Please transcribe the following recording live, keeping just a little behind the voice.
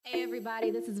Hey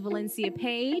everybody, this is Valencia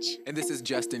Page. And this is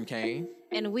Justin Kane.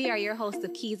 And we are your hosts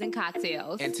of Keys and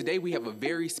Cocktails. And today we have a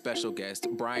very special guest,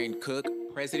 Brian Cook,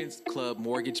 President's Club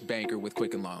mortgage banker with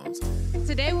Quicken Loans.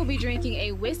 Today we'll be drinking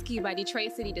a whiskey by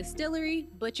Detroit City Distillery,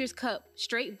 Butcher's Cup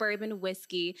Straight Bourbon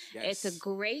Whiskey. Yes. It's a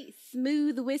great,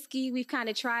 smooth whiskey. We've kind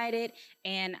of tried it,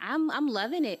 and I'm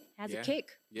loving it. Has a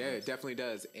kick. Yeah, it definitely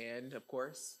does. And, of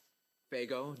course,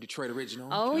 Faygo, Detroit original.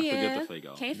 Oh, Can't yeah. forget the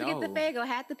Faygo. Can't forget the Faygo.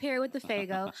 Had to pair with the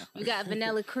Faygo. We got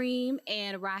vanilla cream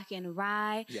and rock and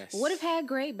rye. Yes. Would have had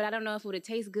great, but I don't know if it would have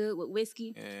tasted good with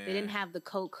whiskey. They didn't have the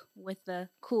Coke with the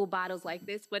cool bottles like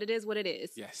this, but it is what it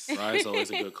is. Yes. Rye is always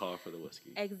a good call for the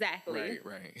whiskey. Exactly.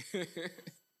 Right.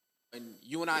 And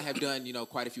you and I have done,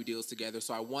 quite a few deals together.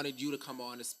 So I wanted you to come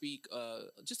on to speak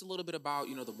just a little bit about,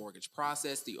 the mortgage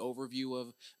process, the overview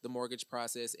of the mortgage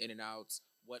process, in and outs,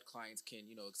 what clients can,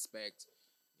 expect,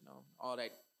 all that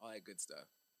good stuff.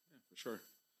 Yeah, for sure.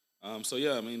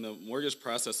 The mortgage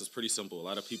process is pretty simple. A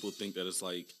lot of people think that it's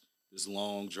like this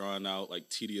long, drawn out, like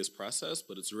tedious process,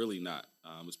 but it's really not.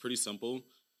 It's pretty simple.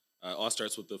 It all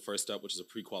starts with the first step, which is a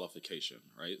pre-qualification,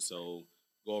 right? So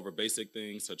go over basic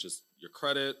things such as your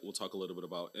credit. We'll talk a little bit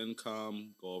about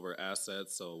income, go over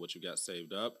assets, so what you got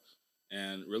saved up,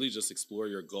 and really just explore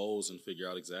your goals and figure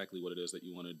out exactly what it is that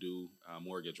you want to do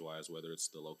mortgage-wise, whether it's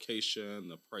the location,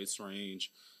 the price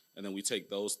range, and then we take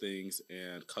those things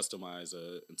and customize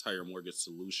an entire mortgage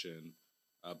solution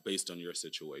based on your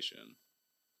situation.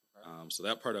 Okay. So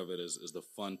that part of it is the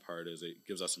fun part. Is it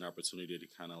gives us an opportunity to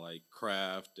kind of like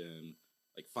craft and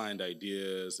like find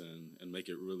ideas and make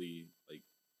it really like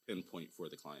pinpoint for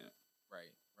the client. Right.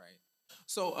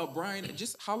 So, Brian,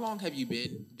 just how long have you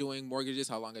been doing mortgages?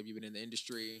 How long have you been in the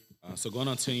industry? So going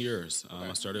on 10 years. Okay.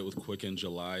 I started with Quick in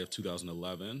July of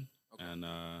 2011, and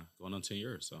going on 10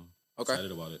 years. So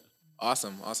excited about it.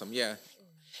 Awesome. Yeah.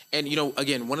 And,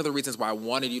 again, one of the reasons why I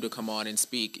wanted you to come on and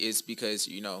speak is because,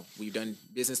 we've done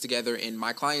business together, and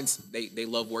my clients, they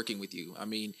love working with you. I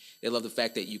mean, they love the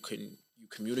fact that you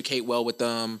communicate well with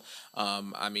them.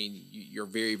 You're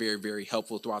very, very, very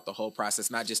helpful throughout the whole process,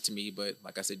 not just to me, but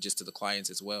like I said, just to the clients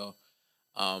as well.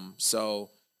 I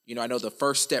know the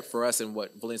first step for us, and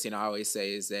what Valencia and I always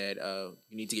say, is that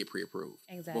you need to get pre-approved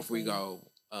before we go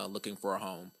looking for a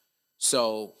home.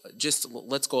 So just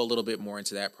let's go a little bit more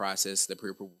into that process, the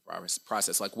pre-approval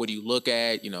process. Like, what do you look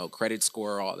at, credit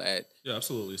score, all that? Yeah,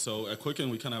 absolutely. So at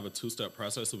Quicken, we kind of have a two-step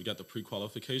process. So we got the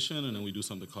pre-qualification, and then we do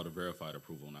something called a verified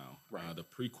approval now. Right. The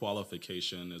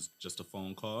pre-qualification is just a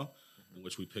phone call in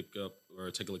which we pick up or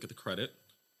take a look at the credit.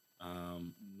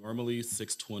 Normally,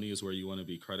 620 is where you want to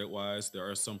be credit-wise. There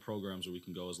are some programs where we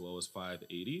can go as low as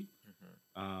 580.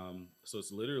 So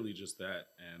it's literally just that.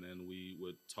 And then we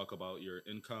would talk about your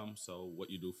income, so what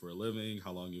you do for a living,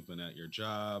 how long you've been at your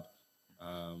job,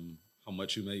 how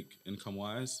much you make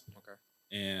income-wise. Okay.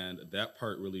 And that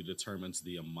part really determines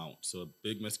the amount. So a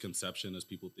big misconception is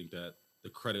people think that the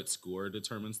credit score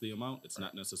determines the amount. It's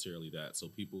not necessarily that. So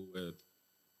people with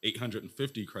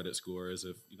 850 credit scores,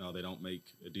 if they don't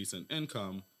make a decent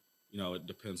income, it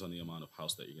depends on the amount of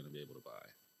house that you're going to be able to buy.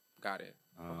 Got it.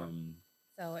 Okay.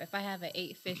 So if I have an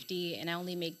 850 and I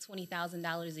only make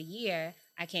 $20,000 a year,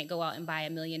 I can't go out and buy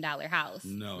 $1 million house.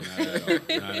 No, not at all.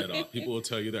 Not at all. People will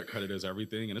tell you that credit is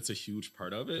everything, and it's a huge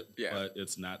part of it, but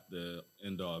it's not the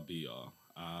end-all, be-all.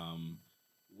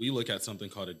 We look at something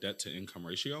called a debt-to-income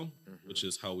ratio, which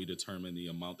is how we determine the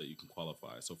amount that you can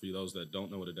qualify. So for those that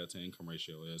don't know what a debt-to-income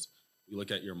ratio is, we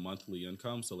look at your monthly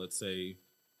income. So let's say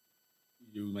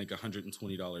you make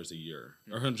 $120 a year,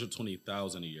 or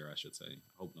 $120,000 a year, I should say.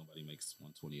 I hope nobody makes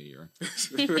 $120 a year.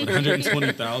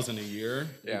 $120,000 a year,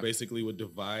 you basically would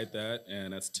divide that,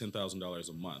 and that's $10,000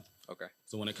 a month. Okay.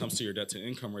 So when it comes to your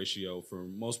debt-to-income ratio, for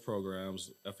most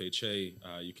programs,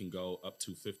 FHA, you can go up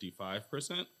to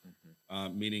 55%,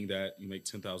 meaning that you make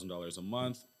 $10,000 a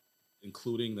month,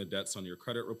 including the debts on your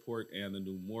credit report and the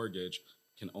new mortgage,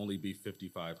 can only be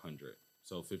 $5,500.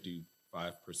 So 55%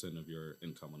 of your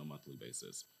income on a monthly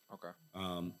basis. Okay.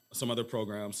 Some other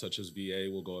programs, such as VA,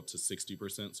 will go up to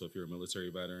 60%. So if you're a military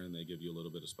veteran, they give you a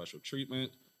little bit of special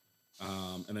treatment.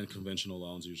 And then conventional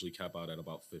loans usually cap out at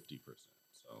about 50%.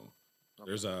 So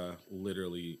there's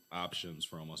literally options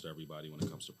for almost everybody when it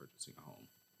comes to purchasing a home.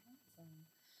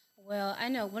 Well, I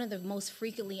know one of the most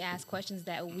frequently asked questions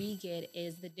that we get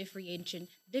is the differentiation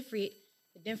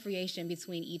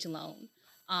between each loan.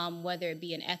 Whether it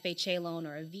be an FHA loan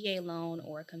or a VA loan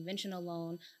or a conventional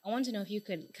loan. I wanted to know if you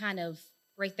could kind of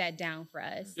break that down for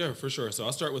us. Yeah, for sure. So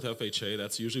I'll start with FHA.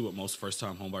 That's usually what most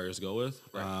first-time homebuyers go with.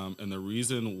 Right. And the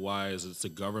reason why is it's a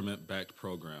government-backed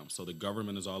program. So the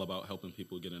government is all about helping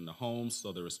people get into homes.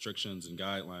 So the restrictions and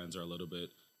guidelines are a little bit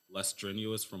less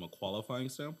strenuous from a qualifying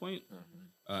standpoint,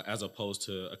 as opposed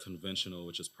to a conventional,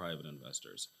 which is private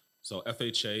investors. So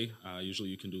FHA, usually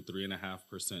you can do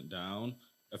 3.5% down.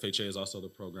 FHA is also the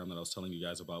program that I was telling you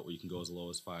guys about, where you can go as low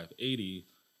as 580,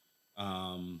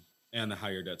 and the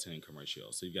higher debt to income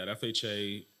ratio. So you've got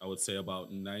FHA. I would say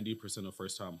about 90% of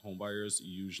first time home buyers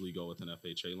usually go with an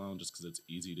FHA loan just because it's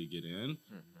easy to get in.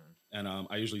 And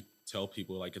I usually tell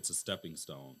people like it's a stepping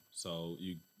stone. So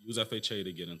you use FHA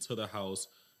to get into the house,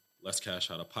 less cash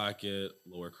out of pocket,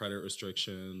 lower credit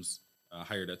restrictions,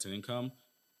 higher debt to income.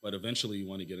 But eventually you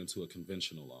want to get into a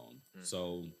conventional loan.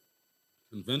 So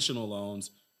conventional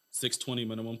loans, 620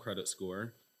 minimum credit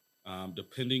score.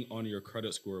 Depending on your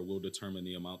credit score will determine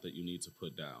the amount that you need to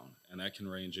put down. And that can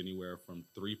range anywhere from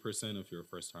 3% if you're a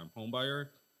first-time home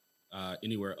buyer,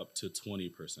 anywhere up to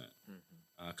 20%.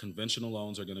 Conventional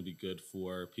loans are going to be good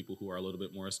for people who are a little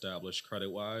bit more established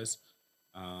credit-wise,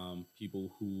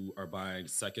 people who are buying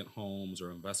second homes or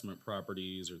investment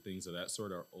properties or things of that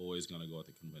sort are always going to go with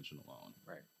a conventional loan.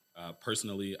 Right.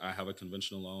 Personally, I have a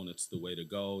conventional loan. It's the way to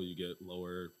go. You get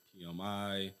lower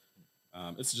PMI.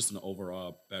 It's just an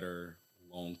overall better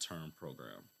long-term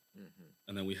program.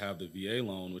 And then we have the VA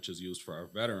loan, which is used for our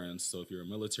veterans. So if you're a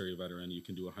military veteran, you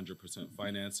can do 100%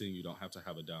 financing. You don't have to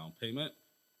have a down payment.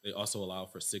 They also allow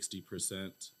for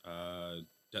 60%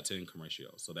 debt to income ratio.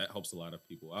 So that helps a lot of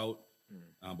people out.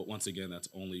 But once again, that's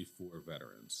only for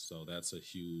veterans. So that's a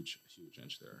huge, huge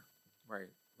inch there. Right,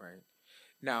 right.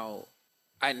 Now,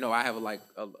 I know I have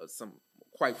some,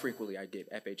 quite frequently I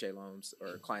get FHA loans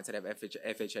or clients that have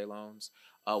FHA loans.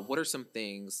 What are some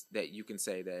things that you can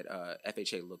say that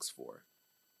FHA looks for?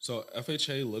 So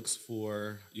FHA looks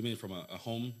for, you mean from a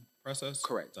home process?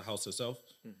 Correct. The house itself?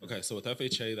 Okay, so with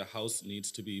FHA, the house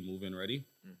needs to be move-in ready.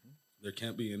 There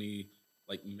can't be any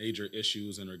like major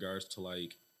issues in regards to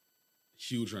like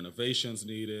huge renovations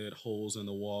needed, holes in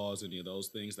the walls, any of those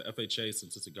things. The FHA,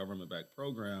 since it's a government-backed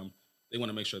program, they want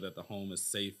to make sure that the home is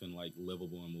safe and like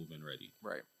livable and move-in ready.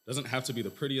 Right. Doesn't have to be the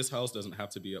prettiest house, doesn't have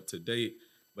to be up to date,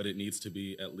 but it needs to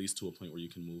be at least to a point where you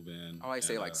can move in. Oh, I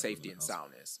say like safety and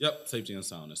soundness. Yep, safety and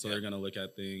soundness. So they're going to look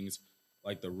at things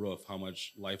like the roof. How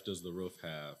much life does the roof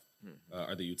have?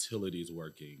 Are the utilities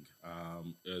working?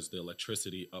 Is the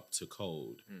electricity up to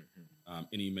code?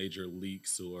 Any major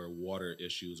leaks or water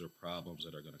issues or problems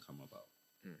that are going to come about?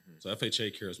 So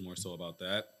FHA cares more so about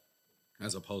that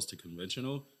as opposed to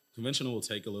conventional. Conventional will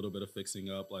take a little bit of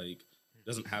fixing up. Like,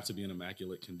 doesn't have to be in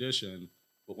immaculate condition.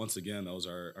 But once again, those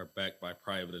are backed by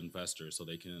private investors, so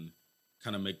they can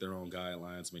kind of make their own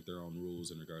guidelines, make their own rules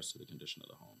in regards to the condition of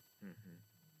the home.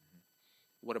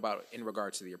 What about in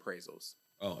regard to the appraisals?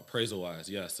 Oh, appraisal-wise,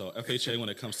 yeah. So FHA, when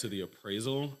it comes to the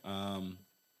appraisal,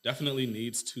 definitely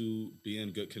needs to be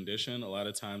in good condition. A lot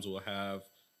of times we'll have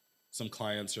some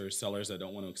clients or sellers that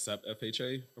don't want to accept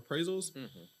FHA appraisals.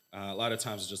 A lot of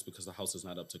times it's just because the house is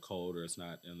not up to code or it's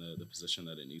not in the position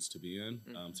that it needs to be in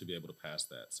to be able to pass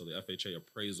that. So the FHA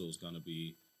appraisal is going to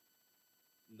be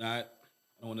not,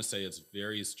 I don't want to say it's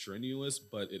very strenuous,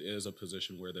 but it is a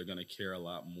position where they're going to care a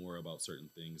lot more about certain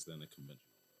things than a conventional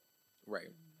will. Right.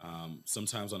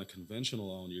 Sometimes on a conventional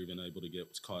loan, you're going to be able to get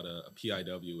what's called a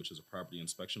PIW, which is a property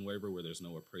inspection waiver, where there's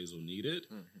no appraisal needed.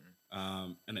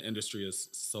 And the industry is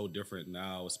so different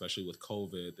now, especially with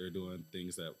COVID. They're doing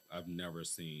things that I've never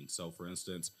seen. So, for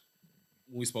instance,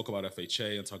 when we spoke about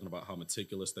FHA and talking about how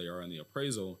meticulous they are in the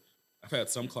appraisal, I've had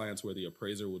some clients where the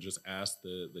appraiser will just ask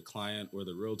the client or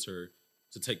the realtor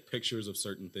to take pictures of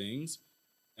certain things,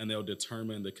 and they'll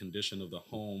determine the condition of the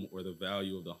home or the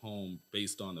value of the home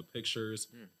based on the pictures,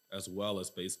 as well as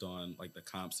based on like the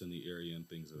comps in the area and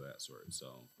things of that sort.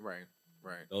 So right.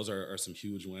 Those are some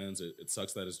huge wins. It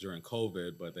sucks that it's during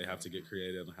COVID, but they have to get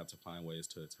creative and have to find ways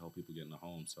to help people get in the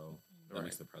home. So that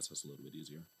makes the process a little bit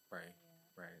easier. Right.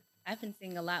 I've been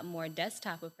seeing a lot more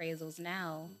desktop appraisals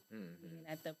now.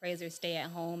 That the appraisers stay at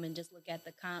home and just look at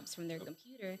the comps from their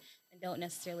computer and don't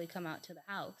necessarily come out to the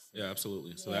house. Yeah,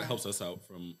 absolutely. So that helps us out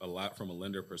from a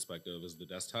lender perspective is the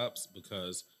desktops,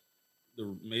 because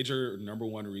the major number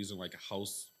one reason like a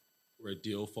house where a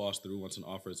deal falls through once an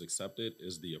offer is accepted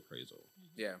is the appraisal.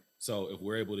 Yeah. So if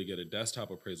we're able to get a desktop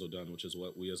appraisal done, which is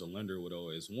what we as a lender would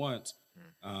always want,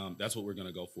 that's what we're going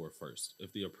to go for first.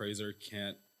 If the appraiser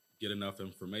can't get enough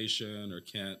information or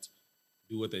can't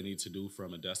do what they need to do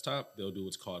from a desktop, they'll do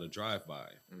what's called a drive-by,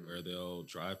 where they'll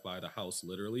drive by the house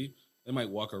literally. They might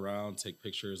walk around, take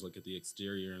pictures, look at the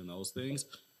exterior and those things,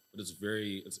 but it's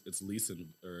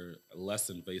less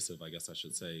invasive, I guess I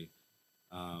should say,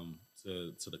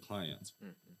 to the client.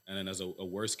 And then as a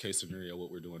worst case scenario, what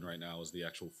we're doing right now is the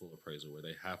actual full appraisal, where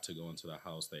they have to go into the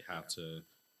house, they have to,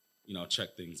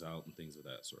 check things out and things of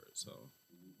that sort. So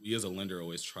we as a lender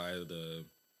always try the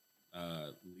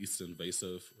least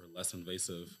invasive or less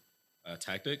invasive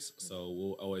tactics. So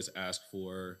we'll always ask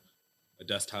for a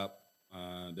desktop,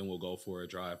 then we'll go for a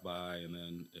drive-by, and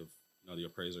then if the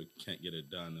appraiser can't get it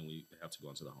done, then we have to go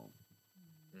into the home.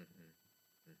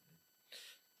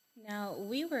 Now,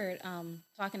 we were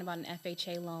talking about an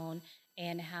FHA loan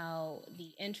and how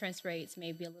the interest rates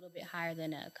may be a little bit higher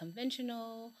than a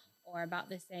conventional or about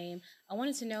the same. I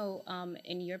wanted to know,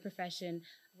 in your profession,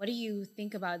 what do you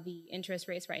think about the interest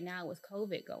rates right now with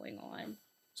COVID going on?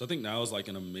 So I think now is like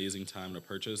an amazing time to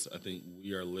purchase. I think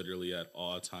we are literally at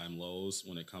all-time lows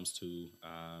when it comes to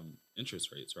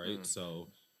interest rates, right? So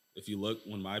if you look,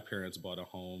 when my parents bought a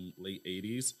home, late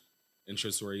 80s,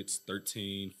 interest rates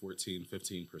 13, 14,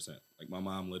 15%. Like my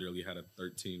mom literally had a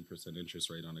 13% interest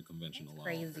rate on a conventional loan.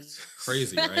 Crazy.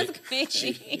 Crazy, right? That's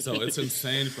crazy. So it's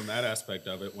insane from that aspect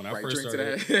of it. When I first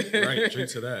drink started, to that. right, drink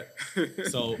to that.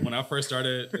 So when I first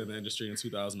started in the industry in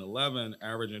 2011,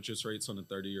 average interest rates on a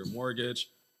 30-year mortgage,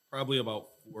 probably about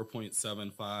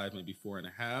 4.75, maybe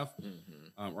 4.5.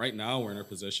 Right now, we're in a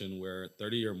position where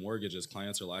 30-year mortgages,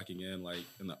 clients are locking in like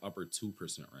in the upper 2%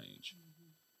 range.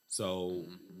 So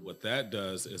what that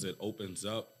does is it opens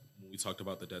up, when we talked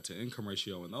about the debt to income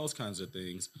ratio and those kinds of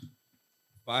things,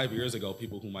 5 years ago,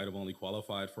 people who might have only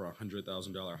qualified for a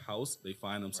 $100,000 house, they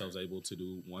find themselves able to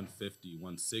do 150,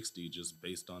 160 just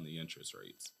based on the interest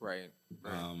rates. Right.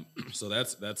 So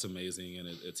that's amazing, and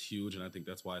it's huge, and I think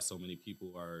that's why so many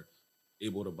people are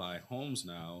able to buy homes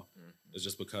now, is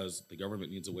just because the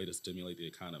government needs a way to stimulate the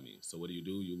economy. So what do?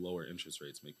 You lower interest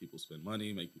rates, make people spend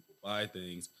money, make people buy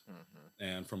things.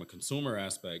 And from a consumer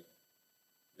aspect,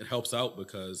 it helps out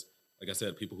because, like I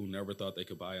said, people who never thought they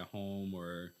could buy a home,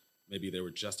 or maybe they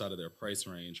were just out of their price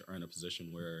range, are in a position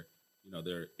where,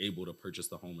 they're able to purchase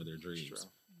the home of their dreams.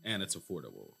 And it's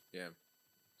affordable. Yeah.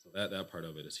 So that part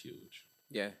of it is huge.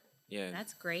 Yeah. Yeah.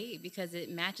 That's great because it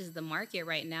matches the market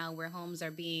right now where homes are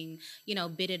being,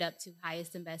 bidded up to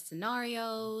highest and best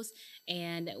scenarios,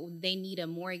 and they need a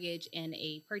mortgage and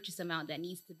a purchase amount that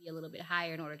needs to be a little bit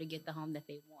higher in order to get the home that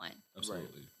they want.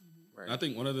 Absolutely. Right. And I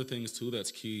think one of the things too that's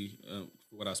key,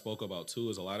 what I spoke about too,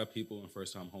 is a lot of people and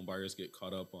first-time home buyers get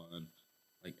caught up on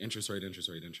like interest rate,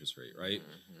 right?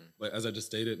 But as I just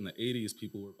stated, in the 80s,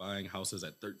 people were buying houses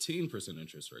at 13%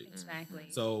 interest rate. Exactly.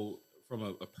 So from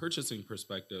a purchasing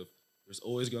perspective, there's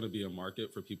always going to be a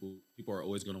market for people. People are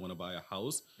always going to want to buy a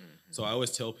house. So I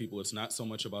always tell people it's not so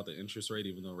much about the interest rate,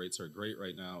 even though rates are great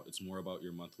right now. It's more about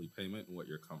your monthly payment and what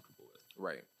you're comfortable with.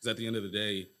 Right. Because at the end of the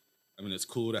day, I mean, it's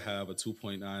cool to have a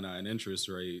 2.99 interest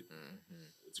rate.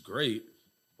 It's great,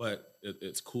 but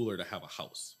it's cooler to have a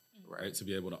house, right? To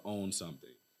be able to own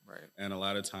something. Right. And a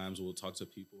lot of times we'll talk to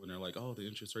people and they're like, oh, the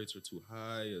interest rates are too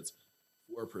high. It's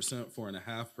 4%,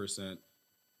 4.5%.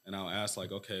 And I'll ask,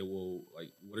 like, okay, well,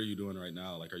 like, what are you doing right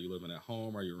now? Like, are you living at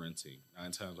home or are you renting?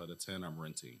 9 times out of 10, I'm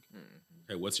renting.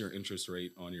 Okay, what's your interest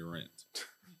rate on your rent?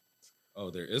 Oh,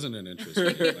 there isn't an interest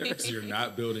rate. Like, so you're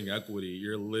not building equity.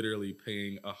 You're literally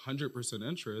paying 100%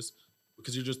 interest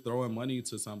because you're just throwing money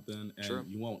to something and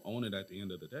you won't own it at the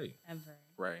end of the day. Ever.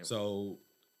 Right. So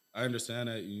I understand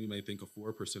that you may think a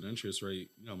 4% interest rate,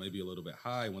 may be a little bit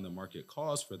high when the market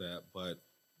calls for that, but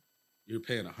you're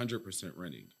paying 100%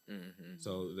 renting.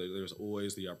 So there's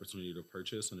always the opportunity to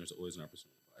purchase, and there's always an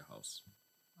opportunity to buy a house.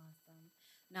 Awesome.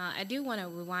 Now, I do want to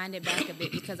rewind it back a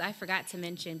bit because I forgot to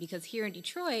mention, because here in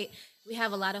Detroit, we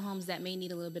have a lot of homes that may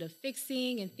need a little bit of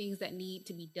fixing and things that need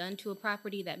to be done to a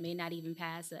property that may not even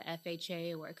pass a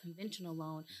FHA or a conventional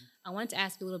loan. I wanted to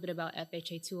ask you a little bit about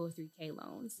FHA 203K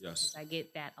loans. Yes. I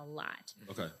get that a lot.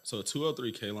 Okay, so a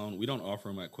 203K loan, we don't offer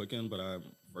them at Quicken, but I'm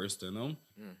versed in them.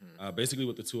 Basically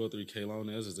what the 203K loan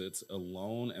is it's a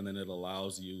loan, and then it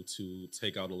allows you to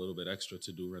take out a little bit extra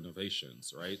to do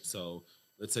renovations, right? So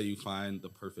let's say you find the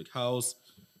perfect house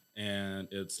and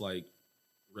it's like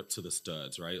ripped to the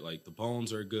studs, right? Like the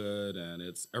bones are good and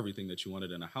it's everything that you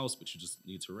wanted in a house, but you just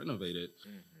need to renovate it.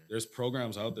 There's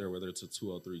programs out there, whether it's a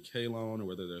 203K loan or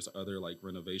whether there's other like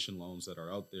renovation loans that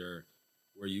are out there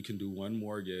where you can do one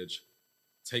mortgage,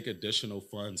 take additional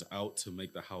funds out to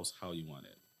make the house how you want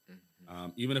it.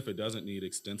 Even if it doesn't need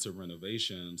extensive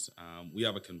renovations, we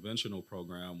have a conventional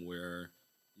program where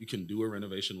you can do a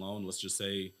renovation loan. Let's just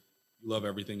say you love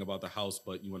everything about the house,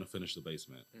 but you want to finish the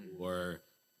basement, or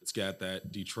It's got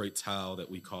that Detroit tile that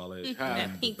we call it.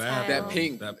 That pink That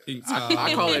pink. That pink tile.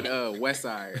 I call it West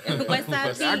Side. West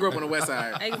Side I grew up pink. on the West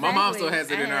Side. Exactly. My mom still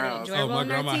has it I in her had house. Jorbo my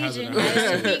grandma has it in Nartesian.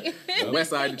 her house, That's too. me. West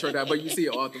Side, Detroit, but you see it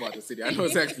all throughout the city. I know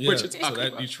exactly Yeah, what you're so talking that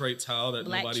about. Detroit tile that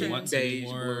Black nobody trim. wants Beige,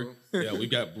 anymore. blue. Yeah, we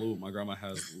got blue. My grandma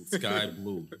has sky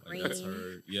blue. Like, that's Green.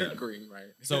 her. Yeah. Green, right?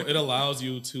 So it allows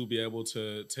you to be able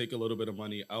to take a little bit of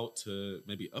money out to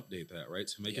maybe update that, right?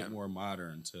 To make Yeah. it more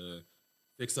modern, to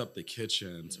fix up the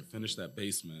kitchen, to finish that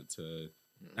basement, to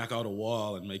knock out a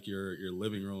wall and make your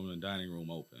living room and dining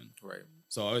room open. Right.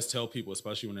 So I always tell people,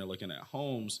 especially when they're looking at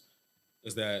homes,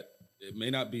 is that it may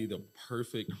not be the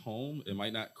perfect home. It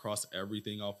might not cross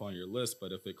everything off on your list,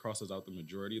 but if it crosses out the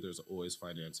majority, there's always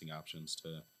financing options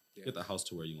to get the house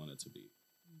to where you want it to be.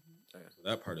 Yeah. So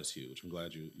that part is huge. I'm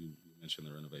glad you mentioned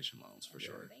the renovation loans for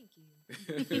sure.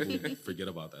 Thank you. People forget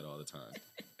about that all the time.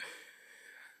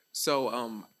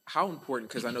 So, how important?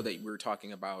 Because I know that we were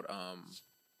talking about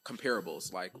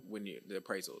comparables, like when the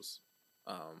appraisals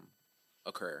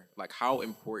occur. Like, how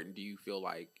important do you feel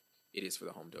like it is for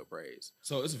the home to appraise?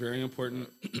 So it's very important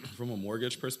from a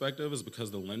mortgage perspective, is because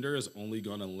the lender is only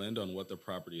going to lend on what the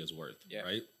property is worth,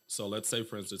 right? So let's say,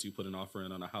 for instance, you put an offer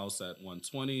in on a house at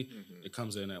 120, it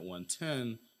comes in at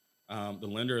 110. The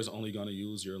lender is only going to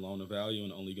use your loan to value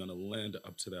and only going to lend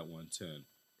up to that 110.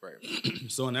 Right.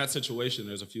 So in that situation,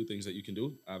 there's a few things that you can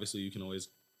do. Obviously, you can always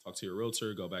talk to your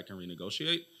realtor, go back and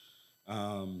renegotiate.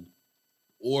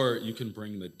 Or you can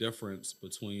bring the difference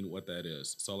between what that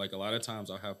is. So like a lot of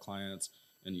times I'll have clients,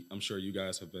 and I'm sure you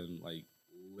guys have been like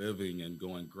living and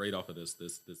going great off of this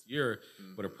year,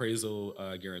 but appraisal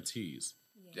guarantees.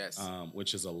 Yes.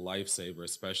 Which is a lifesaver,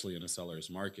 especially in a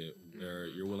seller's market, where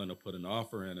you're willing to put an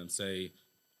offer in and say,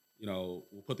 you know,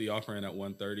 we'll put the offer in at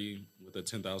 130 with a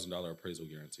 $10,000 appraisal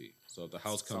guarantee. So if the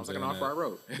house comes Sounds like in an offer I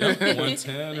wrote. at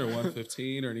 110 or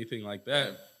 115 or anything like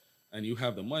that, and you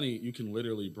have the money, you can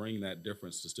literally bring that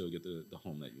difference to still get the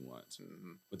home that you want.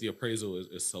 But the appraisal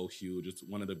is so huge. It's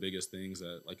one of the biggest things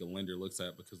that like a lender looks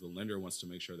at, because the lender wants to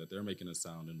make sure that they're making a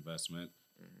sound investment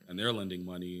and they're lending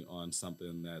money on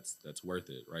something that's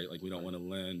worth it, right? Like we don't want to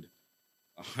lend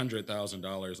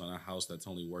 $100,000 on a house that's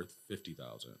only worth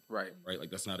 $50,000. Right. Right.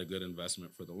 Like that's not a good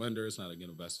investment for the lender. It's not a good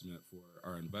investment for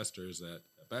our investors that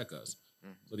back us.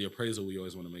 So the appraisal we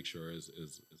always want to make sure is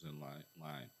in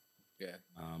line. Yeah.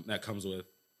 That comes with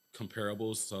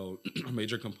comparables. So a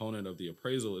major component of the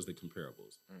appraisal is the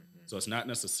comparables. So it's not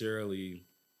necessarily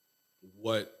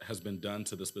what has been done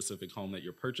to the specific home that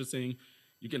you're purchasing.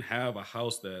 You can have a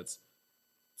house that's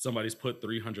somebody's put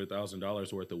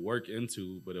 $300,000 worth of work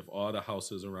into, but if all the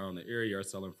houses around the area are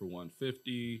selling for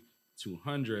 150,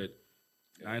 200,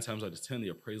 9 times out of 10, the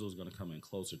appraisal is going to come in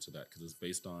closer to that, because it's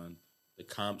based on the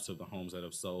comps of the homes that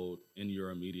have sold in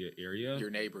your immediate area. Your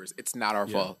neighbors. It's not our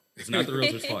fault. It's not the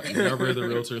realtor's fault. Never the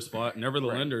realtor's fault. Never the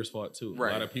lender's fault too. Right.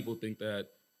 A lot of people think that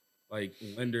like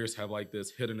lenders have like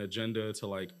this hidden agenda to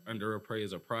like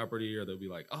underappraise a property, or they'll be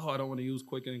like, oh, I don't want to use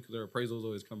Quicken because their appraisals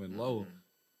always come in low.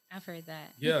 I've heard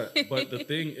that. Yeah, but the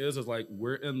thing is like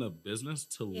we're in the business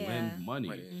to lend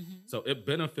money. So it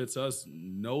benefits us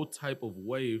no type of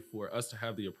way for us to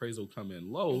have the appraisal come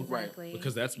in low, Exactly.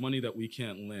 because that's money that we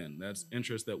can't lend. That's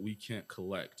interest that we can't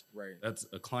collect. Right. That's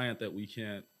a client that we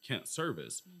can't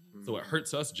service. So it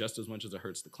hurts us just as much as it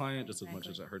hurts the client, just as much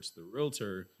as it hurts the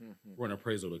realtor for an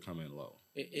appraisal to come in low.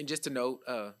 And just to note,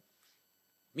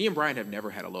 me and Brian have never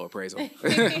had a low appraisal.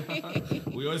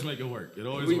 We always make it work. It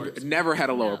always We've works. never had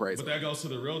a low appraisal. But that goes to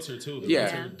the realtor too. The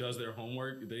Yeah. realtor does their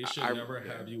homework. They should never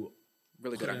have you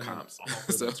Really good put at in an comps.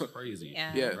 offer So, that's crazy.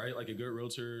 Yeah. Right? Like a good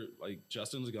realtor, like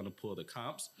Justin's gonna pull the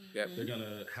comps. Yep. They're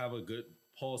gonna have a good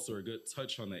pulse or a good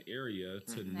touch on the area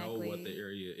to know what the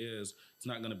area is. It's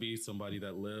not gonna be somebody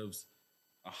that lives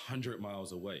 100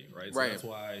 miles away, right? So Right. that's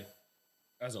why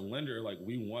as a lender, like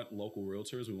we want local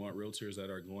realtors. We want realtors that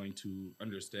are going to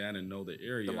understand and know the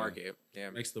area. the market.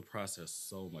 Yeah. Makes the process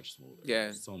so much smoother.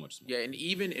 Yeah. So much smoother. Yeah, and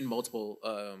even in multiple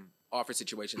offer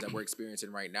situations that we're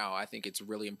experiencing right now, I think it's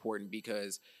really important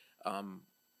because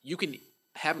you can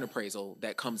have an appraisal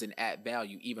that comes in at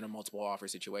value, even a multiple offer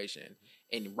situation,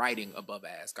 and writing above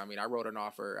ask. I mean, I wrote an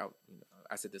offer.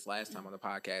 I said this last time on the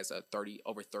podcast,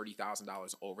 over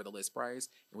 $30,000 over the list price,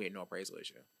 and we had no appraisal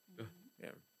issue. Yeah.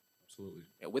 Absolutely.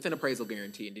 Yeah, with an appraisal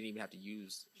guarantee, and didn't even have to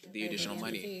use the additional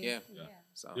money. Yeah.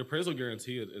 So The appraisal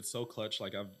guarantee, it's so clutch.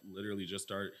 Like I've literally just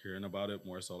started hearing about it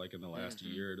more so like in the last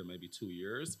year to maybe 2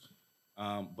 years.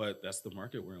 But that's the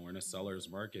market we're in. We're in a seller's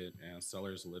market, and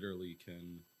sellers literally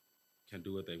can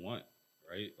do what they want,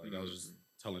 right? Like I was just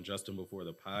telling Justin before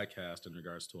the podcast in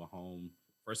regards to a home.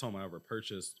 First home I ever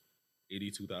purchased,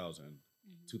 $82,000,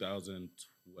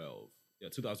 2012. Yeah,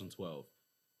 2012.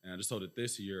 and I just sold it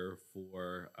this year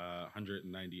for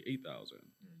 198,000.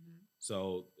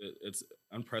 So it's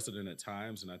unprecedented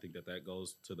times, and I think that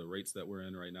goes to the rates that we're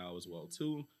in right now as well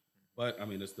too. But I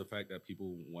mean, it's the fact that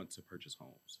people want to purchase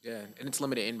homes. Yeah, and it's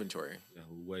limited inventory. Yeah,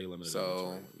 way limited.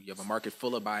 So inventory. you have a market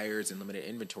full of buyers and limited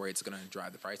inventory. It's going to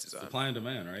drive the prices up. Supply and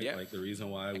demand, right? Yeah. Like the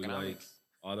reason why we like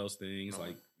all those things,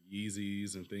 like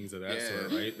Yeezys and things of that Yeah.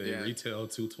 sort, right? They Yeah. retail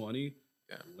 $220.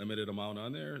 Yeah. Limited amount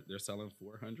on there. They're selling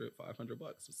 $400,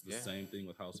 $500. It's the same thing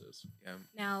with houses. Yeah.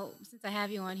 Now, since I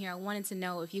have you on here, I wanted to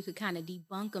know if you could kind of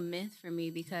debunk a myth for me,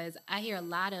 because I hear a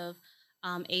lot of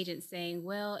agents saying,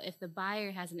 well, if the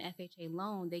buyer has an FHA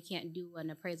loan, they can't do an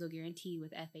appraisal guarantee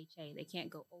with FHA. They can't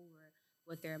go over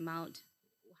what their amount,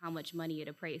 how much money it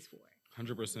appraised for.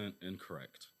 100%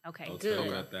 incorrect. Okay, I'll good. tell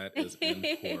you that is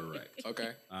incorrect.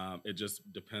 Okay. It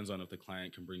just depends on if the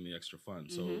client can bring the extra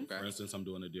funds. So, Mhm. for instance, I'm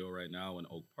doing a deal right now in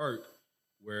Oak Park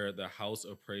where the house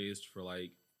appraised for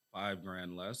like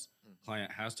 $5,000 less.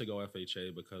 Client has to go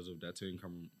FHA because of debt to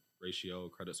income ratio,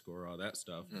 credit score, all that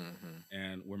stuff.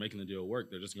 And we're making the deal work.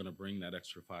 They're just going to bring that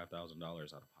extra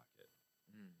 $5,000 out of pocket.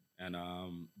 And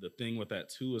the thing with that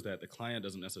too is that the client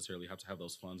doesn't necessarily have to have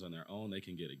those funds on their own. They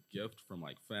can get a gift from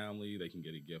like family. They can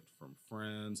get a gift from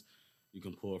friends. You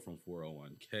can pull it from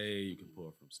 401k. You can pull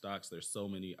it from stocks. There's so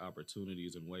many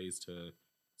opportunities and ways to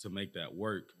make that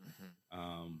work.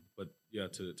 But yeah,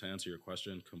 to answer your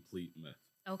question, complete myth.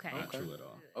 Okay. Not true at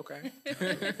all. Okay.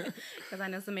 Because I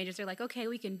know some agents are like, okay,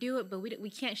 we can do it, but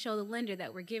we can't show the lender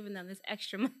that we're giving them this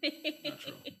extra money. Not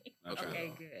true. Not true at Okay,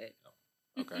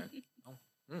 all. good. Okay.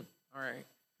 All right.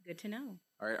 Good to know.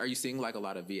 All right. Are you seeing like a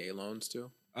lot of VA loans too?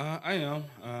 I am.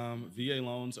 VA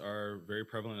loans are very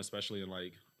prevalent, especially in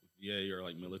like VA or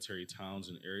like military towns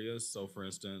and areas. So, for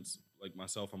instance, like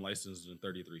myself, I'm licensed in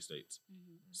 33 states.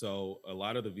 So, a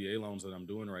lot of the VA loans that I'm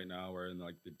doing right now are in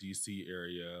like the DC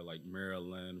area, like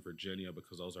Maryland, Virginia,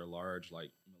 because those are large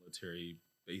like military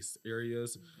base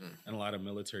areas, and a lot of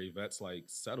military vets like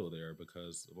settle there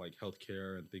because of like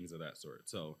healthcare and things of that sort.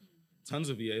 So. Tons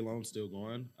of VA loans still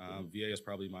going. VA is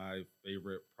probably my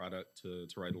favorite product to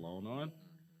write a loan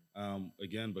on.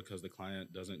 Again, because the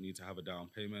client doesn't need to have a down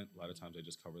payment. A lot of times they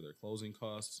just cover their closing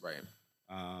costs. Right.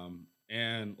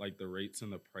 And like the rates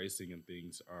and the pricing and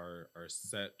things are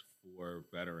set for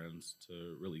veterans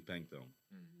to really thank them.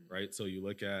 Right. So you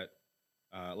look at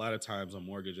a lot of times on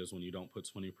mortgages, when you don't put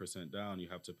 20% down, you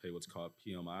have to pay what's called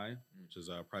PMI, which is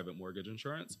private mortgage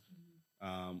insurance.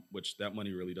 Which that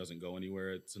money really doesn't go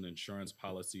anywhere. It's an insurance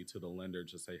policy to the lender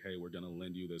to say, hey, we're going to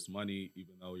lend you this money,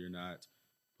 even though you're not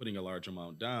putting a large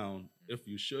amount down. If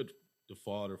you should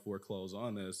default or foreclose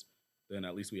on this, then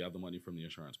at least we have the money from the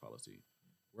insurance policy.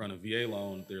 We're on a VA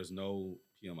loan, there's no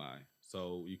PMI.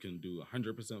 So you can do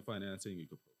 100% financing, you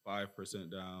can put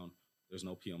 5% down. There's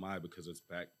no PMI because it's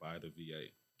backed by the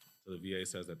VA. So the VA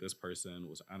says that this person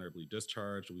was honorably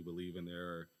discharged. We believe in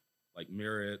their like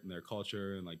merit and their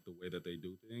culture and like the way that they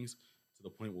do things, to the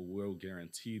point where we'll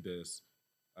guarantee this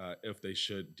if they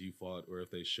should default or if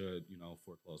they should,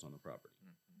 foreclose on the property.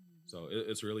 So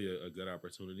it's really a good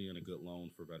opportunity and a good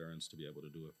loan for veterans to be able to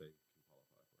do if they can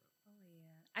qualify for it. Oh,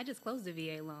 yeah. I just closed a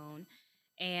VA loan,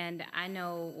 and I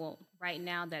know, well, right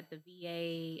now that the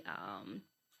VA,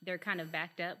 they're kind of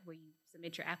backed up where you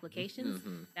submit your applications.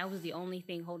 That was the only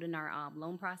thing holding our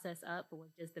loan process up,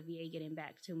 was just the VA getting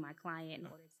back to my client in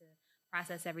order to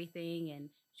process everything and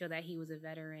show that he was a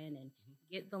veteran and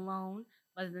get the loan.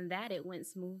 Other than that, it went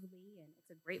smoothly, and it's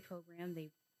a great program.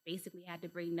 They basically had to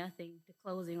bring nothing to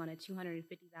closing on a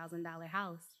 $250,000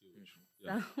 house. Huge.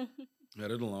 Yeah. So I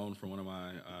did a loan for one of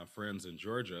my friends in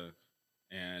Georgia,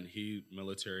 and he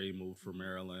military moved from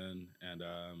Maryland and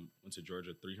went to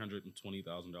Georgia,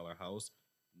 $320,000 house,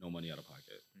 no money out of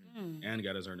pocket, and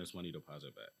got his earnest money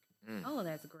deposit back. Oh,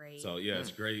 that's great. So yeah,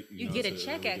 it's great. You get a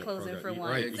check at closing for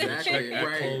once. Right, Exactly. at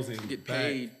Right. closing, Get back.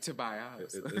 paid to buy a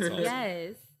house. It's awesome.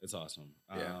 Yes. It's awesome.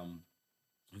 Yeah.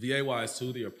 VA wise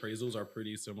too, the appraisals are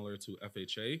pretty similar to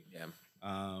FHA.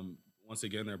 Yeah. Once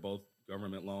again, they're both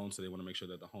government loans, so they want to make sure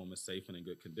that the home is safe and in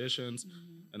good conditions.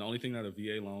 And the only thing that a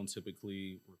VA loan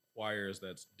typically requires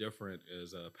that's different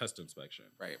is a pest inspection.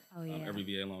 Right. Oh, yeah. Every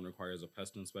VA loan requires a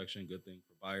pest inspection. Good thing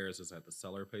for buyers is that the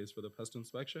seller pays for the pest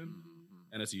inspection,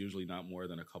 and it's usually not more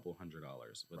than a couple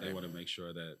 $100. But they want to make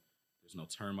sure that there's no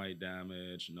termite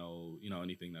damage, no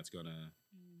anything that's gonna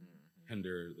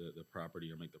hinder the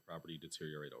property or make the property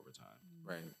deteriorate over time.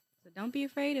 Right. So don't be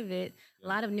afraid of it. A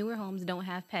lot of newer homes don't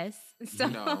have pests. So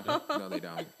No, they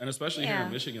don't. And especially here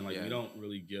in Michigan, like Yeah. we don't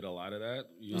really get a lot of that.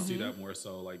 You see that more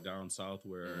so like down south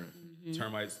where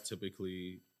termites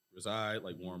typically reside,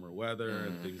 like warmer weather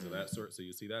and things of that sort. So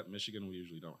you see that. Michigan, we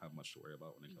usually don't have much to worry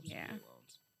about when it comes to VA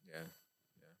loans. Yeah.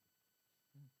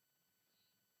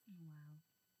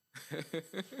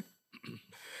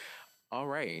 All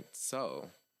right. So,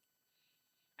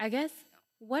 I guess,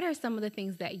 what are some of the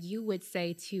things that you would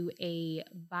say to a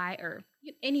buyer,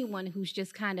 anyone who's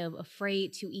just kind of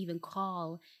afraid to even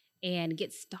call and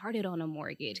get started on a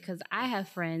mortgage? Because I have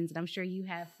friends, and I'm sure you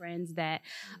have friends that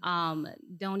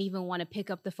don't even want to pick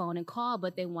up the phone and call,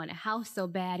 but they want a house so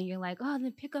bad, and you're like, oh,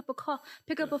 then pick up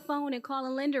a phone and call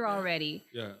a lender already.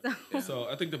 Yeah. So, So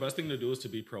I think the best thing to do is to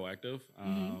be proactive.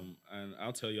 Mhm. And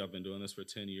I'll tell you, I've been doing this for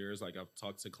 10 years. Like I've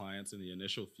talked to clients in the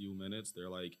initial few minutes. They're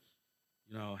like,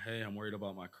 hey, I'm worried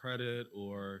about my credit,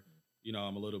 or,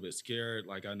 I'm a little bit scared.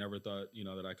 Like I never thought,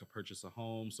 that I could purchase a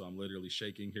home. So I'm literally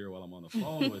shaking here while I'm on the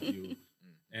phone with you.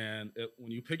 And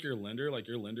when you pick your lender, like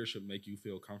your lender should make you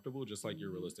feel comfortable, just like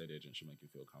your real estate agent should make you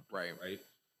feel comfortable. Right. Right.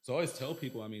 So I always tell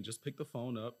people, just pick the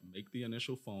phone up, make the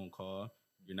initial phone call.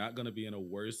 You're not going to be in a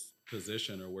worse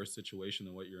position or worse situation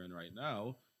than what you're in right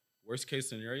now. Worst case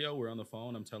scenario, we're on the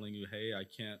phone. I'm telling you, hey, I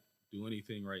can't do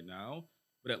anything right now,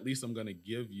 but at least I'm going to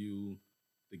give you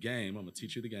the game. I'm going to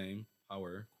teach you the game,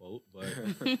 power quote, but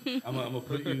I'm going to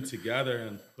put you together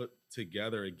and put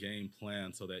together a game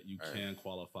plan so that you can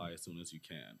qualify as soon as you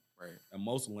can. Right. And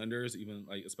most lenders, even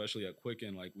like, especially at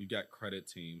Quicken, like we've got credit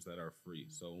teams that are free.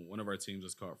 So one of our teams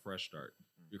is called Fresh Start.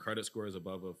 Your credit score is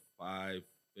above a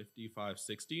 550,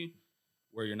 560,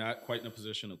 where you're not quite in a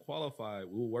position to qualify.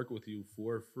 We'll work with you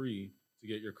for free to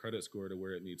get your credit score to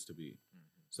where it needs to be.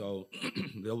 So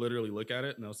they'll literally look at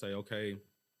it and they'll say, okay,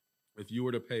 if you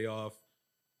were to pay off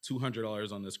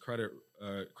 $200 on this credit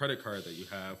card that you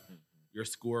have, your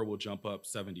score will jump up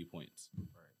 70 points.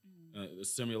 The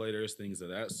simulators, things of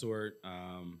that sort.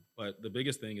 But the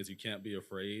biggest thing is you can't be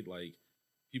afraid. Like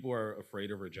people are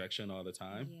afraid of rejection all the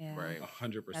time. Yeah. Right.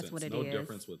 100%. That's what It's it no is.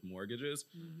 difference with mortgages.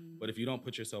 But if you don't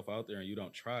put yourself out there and you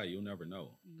don't try, you'll never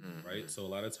know. Right. So a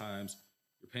lot of times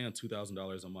you're paying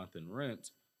 $2,000 a month in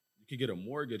rent. You could get a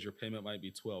mortgage, your payment might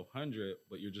be $1,200,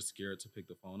 but you're just scared to pick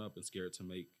the phone up and scared to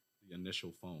make the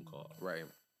initial phone call. Right.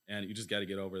 And you just got to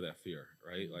get over that fear,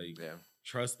 right? Like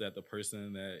trust that the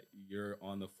person that you're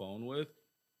on the phone with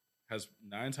has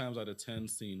 9 times out of 10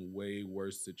 seen way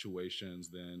worse situations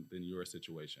than your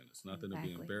situation. It's nothing to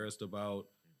be embarrassed about.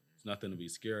 It's nothing to be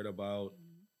scared about.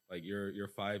 Like your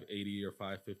 580 or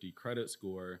 550 credit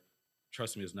score,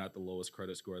 trust me, is not the lowest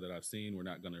credit score that I've seen. We're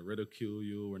not going to ridicule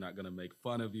you. We're not going to make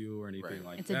fun of you or anything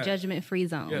like that. It's a judgment-free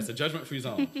zone. Yeah, it's a judgment-free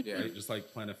zone, right? Just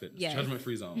like Planet Fitness, Yes.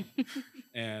 judgment-free zone.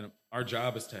 And our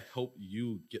job is to help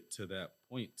you get to that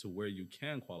point to where you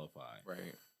can qualify.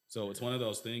 Right. So it's one of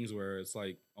those things where it's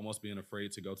like almost being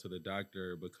afraid to go to the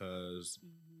doctor because,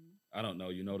 I don't know,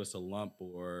 you notice a lump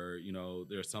or,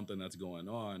 there's something that's going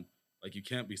on. Like you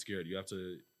can't be scared. You have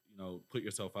to, put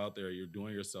yourself out there. You're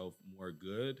doing yourself more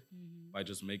good by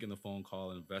just making the phone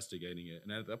call, investigating it.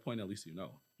 And at that point, at least you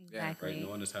know. Exactly. Right?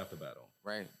 Knowing is half the battle.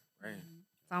 Right. Right.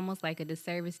 It's almost like a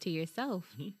disservice to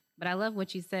yourself. But I love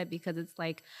what you said, because it's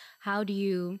like, how can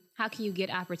you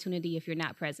get opportunity if you're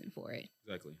not present for it?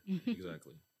 Exactly.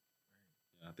 Exactly.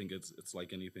 Yeah, I think it's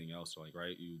like anything else. Like,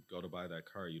 right, you go to buy that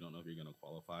car, you don't know if you're going to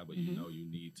qualify, but you know you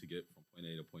need to get from point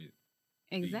A to point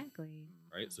B. Exactly.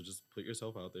 Right? So just put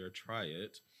yourself out there, try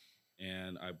it,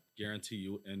 and I guarantee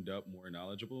you end up more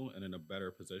knowledgeable and in a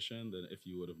better position than if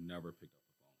you would have never picked up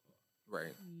the phone call.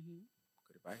 Right.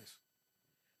 Good advice.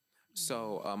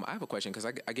 So I have a question, because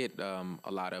I get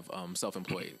a lot of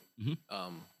self-employed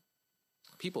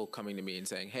people coming to me and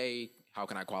saying, hey, how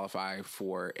can I qualify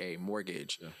for a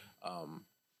mortgage?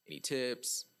 Any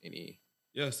tips?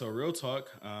 Yeah, so real talk,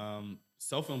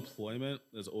 self-employment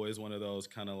is always one of those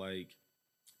kind of like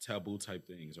taboo type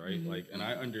things, right? Like, and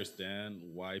I understand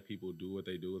why people do what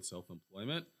they do with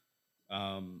self-employment.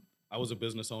 I was a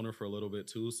business owner for a little bit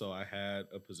too, so I had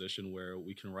a position where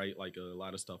we can write like a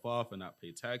lot of stuff off and not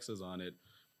pay taxes on it.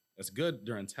 That's good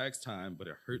during tax time, but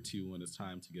it hurts you when it's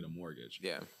time to get a mortgage.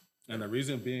 Yeah. And the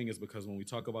reason being is because when we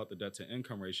talk about the debt to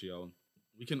income ratio,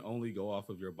 we can only go off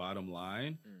of your bottom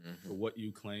line for what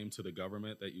you claim to the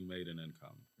government that you made in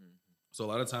income. So a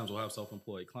lot of times we'll have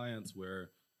self-employed clients where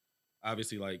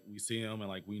obviously like we see them and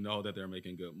like we know that they're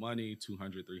making good money,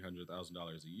 $200,000,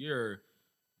 $300,000 a year,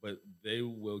 but they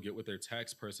will get with their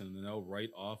tax person and they'll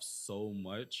write off so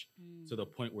much to the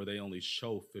point where they only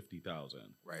show $50,000.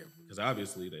 Right. Because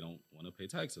obviously they don't want to pay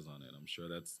taxes on it. I'm sure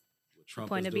that's what Trump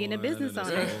Point is of being doing, a business and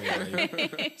owner. this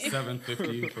whole, like,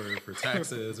 $750 for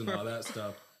taxes and all that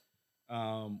stuff.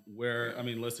 Where, I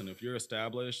mean, listen, if you're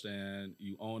established and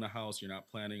you own a house, you're not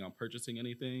planning on purchasing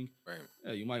anything, Right.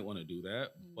 yeah, you might want to do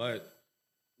that. But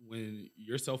when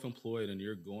you're self-employed and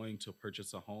you're going to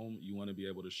purchase a home, you want to be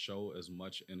able to show as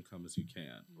much income as you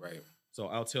can. Right. So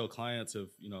I'll tell clients if,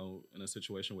 in a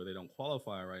situation where they don't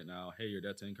qualify right now, hey, your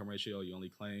debt to income ratio, you only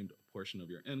claimed a portion of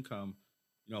your income.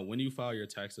 When you file your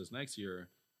taxes next year,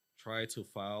 try to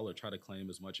file or try to claim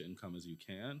as much income as you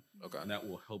can. Okay. And that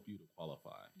will help you to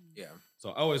qualify. Yeah. So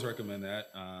I always recommend that.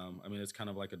 It's kind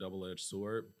of like a double-edged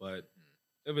sword, but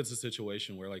if it's a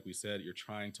situation where, like we said, you're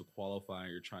trying to qualify,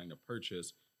 you're trying to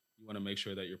purchase, you want to make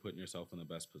sure that you're putting yourself in the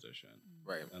best position.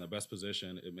 Right. And the best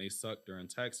position, it may suck during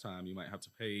tax time. You might have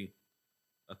to pay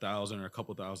 $1,000 or a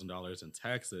couple $1,000s in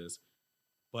taxes,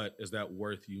 but is that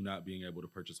worth you not being able to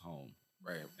purchase a home?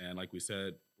 Right. And like we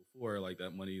said before, like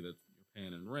that money that you're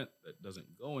paying in rent that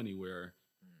doesn't go anywhere,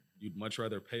 you'd much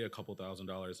rather pay a couple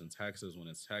 $1,000s in taxes when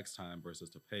it's tax time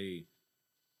versus to pay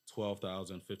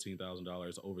 $12,000,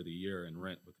 $15,000 over the year in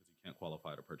rent because you can't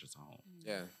qualify to purchase a home.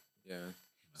 Yeah. Yeah.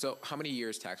 So how many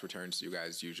years tax returns do you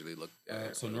guys usually look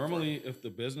at? So normally if the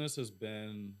business has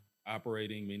been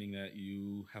operating, meaning that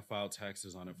you have filed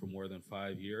taxes on it for more than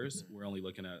 5 years, we're only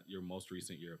looking at your most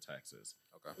recent year of taxes.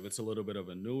 Okay. If it's a little bit of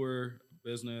a newer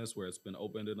business where it's been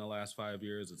opened in the last 5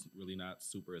 years, it's really not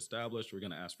super established, we're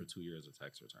going to ask for 2 years of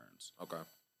tax returns. Okay.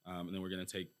 And then we're going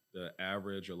to take the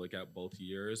average or look at both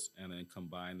years and then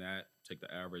combine that, take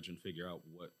the average and figure out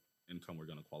what income we're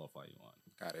going to qualify you on.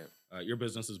 Got it. Your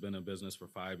business has been in business for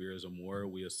 5 years or more.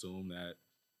 We assume that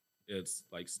it's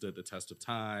like stood the test of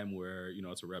time where,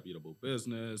 it's a reputable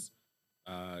business.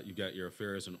 You got your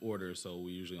affairs in order. So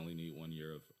we usually only need 1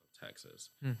 year of taxes.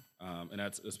 And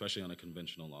that's especially on a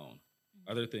conventional loan.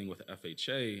 Other thing with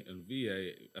FHA and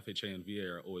VA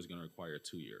are always going to require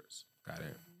 2 years. Got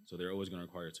it. So they're always going to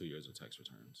require 2 years of tax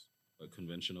returns. But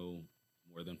conventional,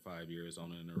 more than 5 years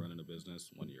owning and running a business,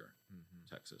 1 year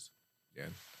taxes. Yeah.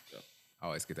 Yep. I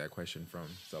always get that question from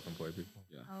self-employed people.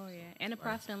 Yeah. Oh, yeah. And a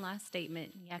profit and loss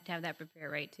statement. You have to have that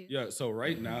prepared, right, too? Yeah. So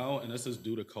right now, and this is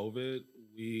due to COVID,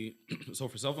 so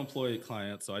for self-employed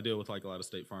clients, so I deal with like a lot of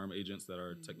State Farm agents that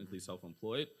are technically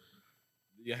self-employed.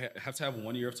 You have to have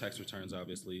 1 year of tax returns,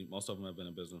 obviously. Most of them have been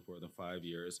in business for more than 5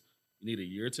 years. You need a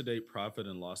year-to-date profit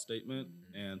and loss statement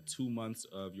and 2 months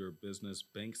of your business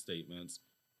bank statements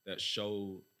that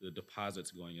show the deposits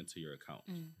going into your account.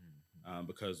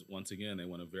 Because once again, they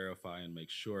want to verify and make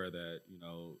sure that,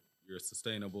 you're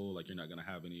sustainable, like you're not going to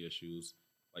have any issues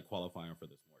like qualifying for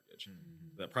this mortgage.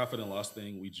 That profit and loss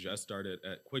thing, we just started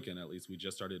at Quicken, at least we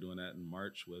just started doing that in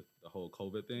March with the whole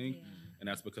COVID thing. Yeah. And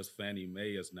that's because Fannie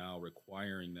Mae is now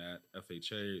requiring that.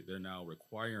 FHA, they're now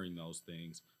requiring those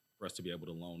things for us to be able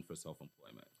to loan for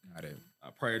self-employment. Got it.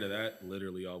 Prior to that,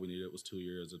 literally all we needed was 2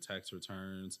 years of tax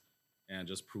returns and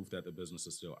just proof that the business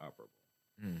is still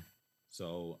operable.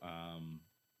 So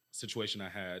situation I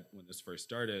had when this first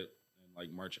started in like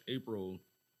March, April,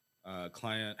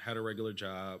 client had a regular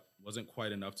job, wasn't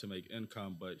quite enough to make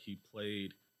income, but he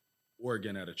played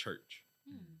organ at a church.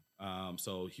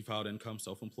 So he filed income,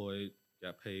 self-employed,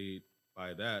 got paid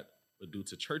by that, but due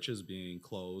to churches being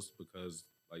closed because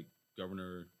like the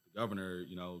governor,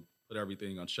 put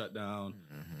everything on shutdown,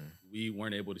 we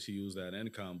weren't able to use that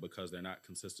income because they're not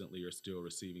consistently or still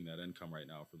receiving that income right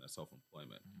now from that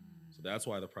self-employment. So that's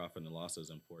why the profit and loss is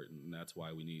important, and that's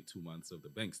why we need 2 months of the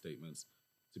bank statements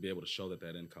to be able to show that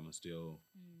that income is still,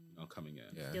 coming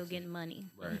in. Yeah. Still getting money.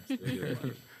 Right. Still getting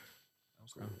money.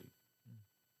 Absolutely.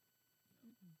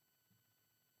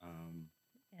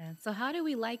 Yeah. So how do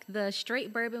we like the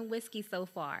straight bourbon whiskey so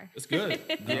far? It's good.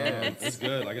 Yeah. It's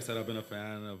good. Like I said, I've been a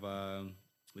fan of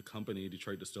the company,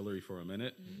 Detroit Distillery, for a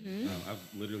minute. I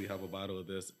literally have a bottle of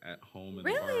this at home in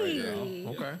the bar right now. Really?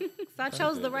 Okay. So I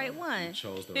chose the right one. You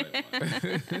chose the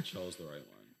right one. Chose the right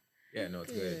one. Yeah, no,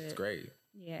 it's good. It's great.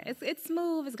 Yeah, it's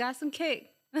smooth. It's got some kick.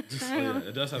 Oh, yeah,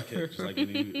 it does have kick, just like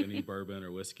any bourbon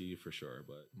or whiskey for sure.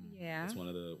 But Yeah. it's one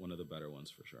of the better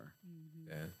ones for sure.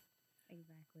 Yeah.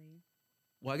 Exactly.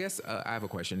 Well, I guess I have a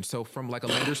question. So from like a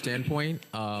lender standpoint,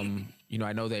 I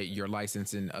know that you're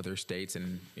licensed in other states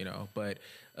and, but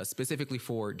specifically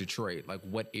for Detroit, like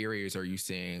what areas are you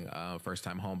seeing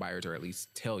first-time home buyers or at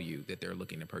least tell you that they're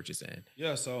looking to purchase in?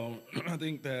 Yeah, so I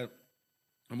think that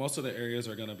most of the areas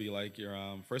are going to be like your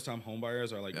first-time home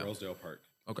buyers are like Rosedale Park.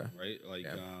 Okay. Right? Like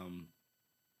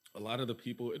a lot of the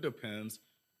people, it depends.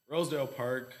 Rosedale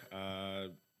Park,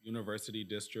 University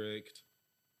District,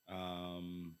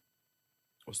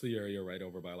 what's the area right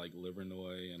over by like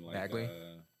Livernois and like Bagley?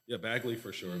 Bagley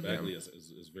for sure. Bagley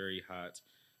is very hot.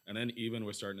 And then even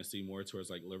we're starting to see more towards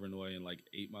like Livernois and like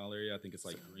 8 Mile area. I think it's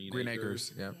like Green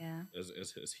Acres. Yeah. Yeah.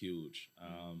 Is huge.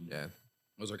 Yeah.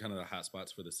 Those are kind of the hot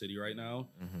spots for the city right now.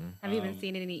 Have you been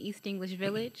seeing it in the East English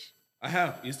Village? I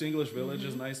have. East English Village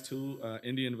is nice too.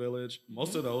 Indian Village.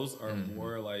 Most of those are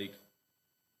more like,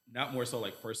 not more so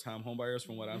like first time home buyers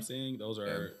from what I'm seeing. Those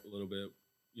are a little bit,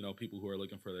 people who are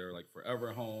looking for their like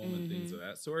forever home and things of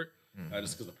that sort.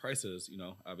 Just because the prices,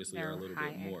 obviously They're are a little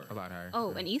higher. bit more. A lot higher.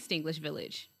 Oh, an East English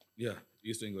Village. Yeah,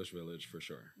 East English Village for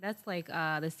sure. That's like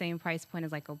the same price point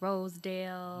as like a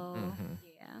Rosedale.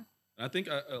 Yeah. And I think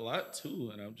a lot too,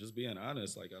 and I'm just being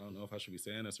honest, like I don't know if I should be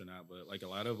saying this or not, but like a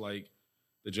lot of like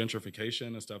the gentrification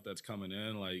and stuff that's coming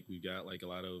in, like we got like a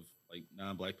lot of like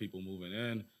non-Black people moving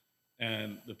in.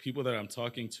 And the people that I'm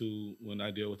talking to when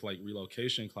I deal with like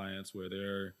relocation clients where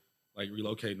they're like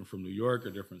relocating from New York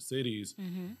or different cities,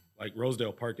 like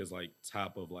Rosedale Park is like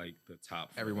top of like the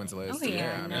top. Everyone's list. Oh,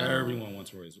 yeah, I know. Everyone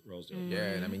wants Rosedale. Yeah,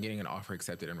 and I mean, getting an offer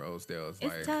accepted in Rosedale is It's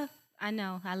like tough. I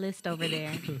know. I list over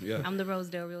there. Yeah. I'm the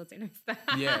Rosedale realtor next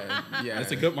time. yeah.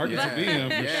 It's a good market to be in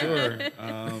for sure.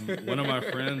 One of my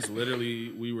friends,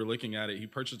 literally, we were looking at it. He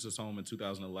purchased his home in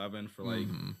 2011 for like,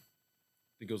 I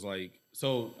think it was like,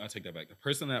 so I take that back. The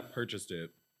person that purchased it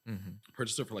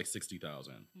for like $60,000.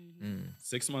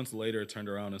 6 months later, turned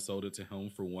around and sold it to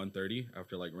him for $130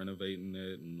 after like renovating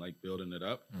it and like building it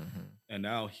up. And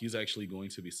now he's actually going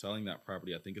to be selling that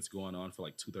property. I think it's going on for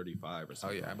like $235 or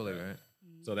something. Oh yeah, I believe it.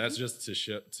 So that's just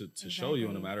to show you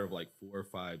in a matter of like 4 or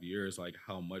 5 years, like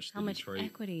how much Detroit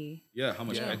equity. Yeah, how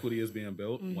much equity is being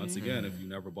built. Once again, if you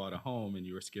never bought a home and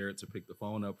you were scared to pick the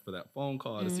phone up for that phone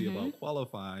call to see about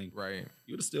qualifying, Right.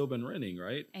 you would have still been renting,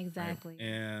 right? Exactly.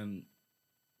 And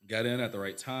got in at the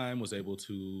right time, was able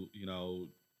to,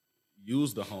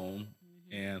 use the home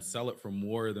and sell it for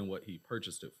more than what he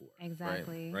purchased it for.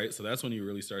 Exactly. Right? So that's when you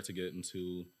really start to get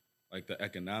into like the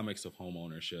economics of home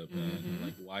ownership and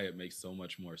like why it makes so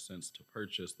much more sense to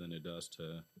purchase than it does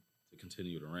to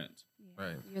continue to rent.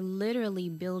 Right. You're literally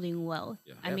building wealth.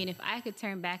 Yeah. I mean, if I could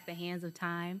turn back the hands of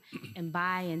time and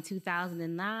buy in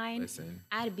 2009,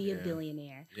 I'd be a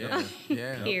billionaire. Yeah.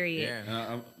 Yeah. Period.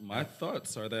 Yeah. My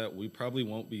thoughts are that we probably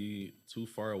won't be too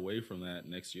far away from that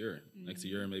next year. Next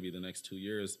year, and maybe the next 2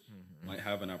 years might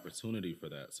have an opportunity for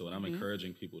that. So what I'm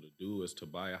encouraging people to do is to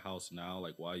buy a house now,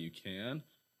 like while you can,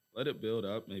 let it build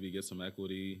up, maybe get some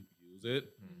equity, use it.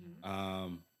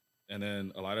 And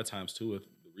then a lot of times too, with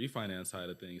the refinance side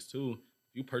of things too,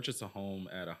 if you purchase a home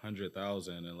at $100,000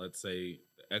 and let's say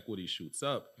the equity shoots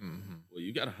up, well,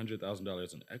 you got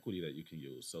 $100,000 in equity that you can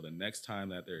use. So the next time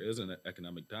that there is an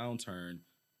economic downturn,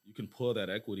 you can pull that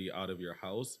equity out of your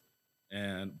house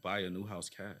and buy a new house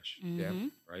cash,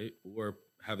 right? Or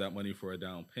have that money for a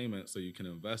down payment so you can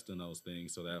invest in those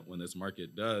things so that when this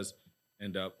market does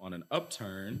end up on an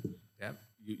upturn,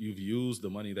 you've used the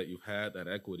money that you've had, that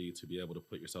equity, to be able to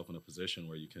put yourself in a position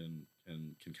where you can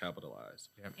capitalize.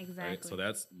 Exactly. Right? So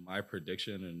that's my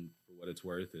prediction, and for what it's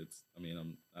worth,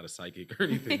 I'm not a psychic or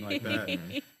anything like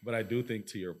that, but I do think,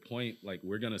 to your point, like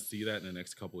we're gonna see that in the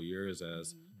next couple of years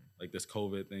as like this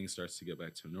COVID thing starts to get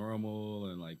back to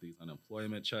normal and like these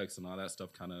unemployment checks and all that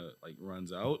stuff kind of like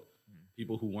runs out.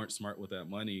 People who weren't smart with that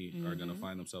money are gonna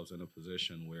find themselves in a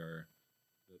position where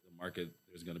the market,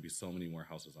 there's going to be so many more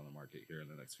houses on the market here in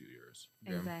the next few years.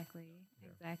 Exactly.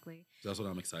 So that's what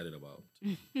I'm excited about.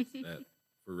 That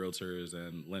for realtors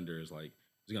and lenders, like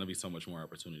there's going to be so much more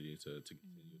opportunity to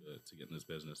continue to get in this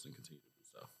business and continue to do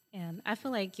stuff. And I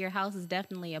feel like your house is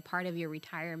definitely a part of your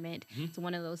retirement. It's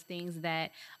one of those things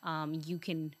that you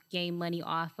can gain money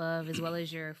off of, as well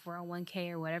as your 401k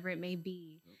or whatever it may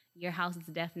be. Your house is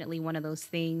definitely one of those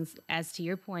things. As to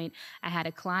your point, I had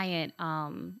a client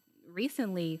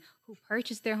recently who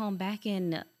purchased their home back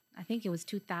in, I think it was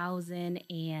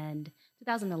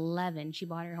 2011. She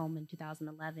bought her home in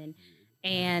 2011.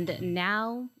 And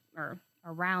now, or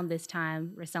around this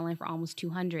time, we're selling for almost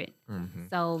 200.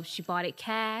 So she bought it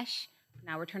cash.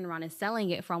 Now we're turning around and selling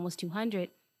it for almost 200.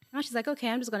 Now she's like, okay,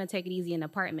 I'm just going to take it easy in an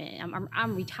apartment.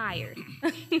 I'm retired.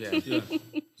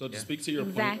 So to speak to your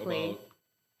point about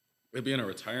it being a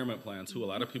retirement plan too, a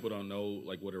lot of people don't know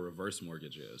like what a reverse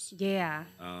mortgage is. Yeah.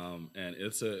 And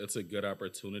it's a good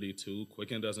opportunity too.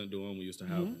 Quicken doesn't do them. We used to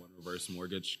have one reverse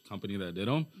mortgage company that did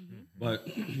them.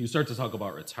 But you start to talk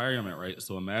about retirement, right?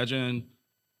 So imagine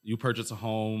you purchase a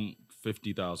home,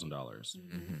 $50,000.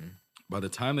 By the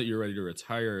time that you're ready to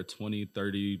retire, 20,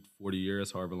 30, 40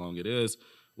 years, however long it is,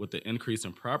 with the increase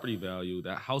in property value,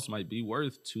 that house might be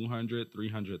worth $200,000,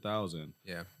 $300,000.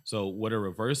 Yeah. So what a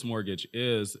reverse mortgage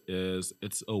is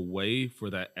it's a way for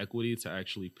that equity to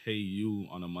actually pay you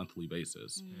on a monthly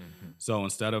basis. So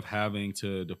instead of having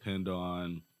to depend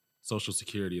on Social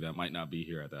Security that might not be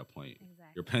here at that point,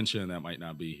 your pension that might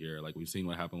not be here, like we've seen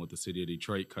what happened with the city of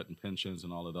Detroit cutting pensions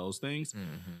and all of those things,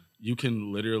 you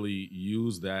can literally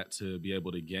use that to be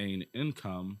able to gain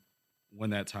income when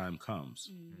that time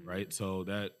comes, right? So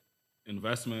that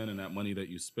investment and that money that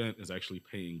you spent is actually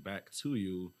paying back to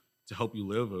you to help you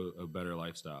live a better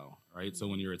lifestyle, right? So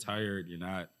when you're retired, you're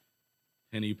not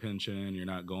penny pinching, you're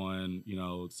not going,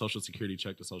 social security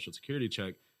check to social security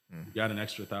check. You got an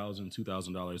extra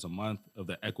 $2,000 a month of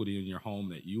the equity in your home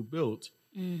that you built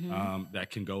that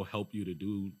can go help you to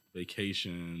do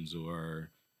vacations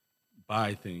or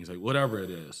buy things, like whatever it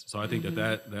is. So I think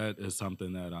that is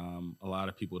something that a lot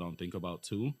of people don't think about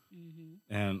too.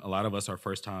 And a lot of us are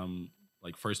first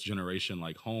generation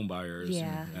like home buyers.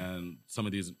 Yeah. And some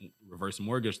of these reverse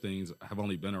mortgage things have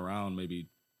only been around maybe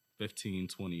 15,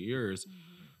 20 years.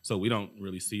 So we don't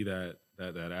really see that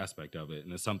aspect of it.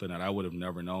 And it's something that I would have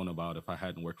never known about if I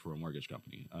hadn't worked for a mortgage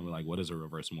company. I mean, like, what is a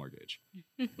reverse mortgage?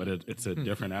 But it's a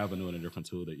different avenue and a different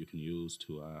tool that you can use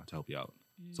to help you out.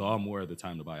 So all more of the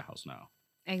time to buy a house now.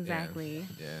 Exactly.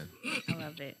 Yeah. I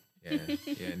love it.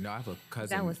 Yeah. No, I have a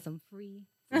cousin. That was some free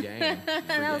game. that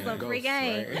was some free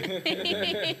game.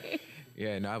 Right?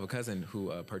 Yeah, no, I have a cousin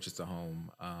who purchased a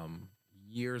home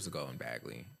years ago in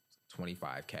Bagley,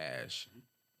 25 cash.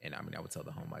 And I mean, I would sell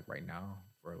the home like right now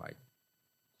for like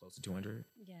close to 200.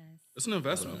 Yes. It's an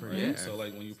investment, right? Yeah. So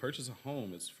like when you purchase a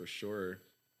home, it's for sure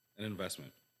an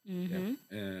investment.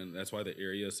 And that's why the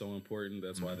area is so important.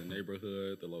 That's why the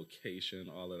neighborhood, the location,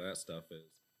 all of that stuff is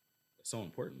so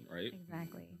important, right?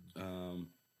 Exactly.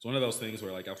 It's one of those things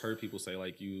where like I've heard people say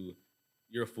like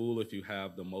you're a fool if you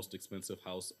have the most expensive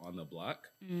house on the block.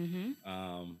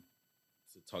 To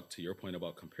talk to your point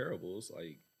about comparables,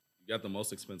 like you got the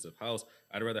most expensive house.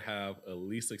 I'd rather have a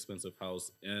least expensive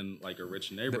house in like a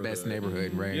rich neighborhood. The best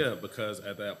neighborhood, right? Yeah, because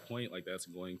at that point, like that's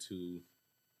going to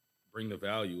bring the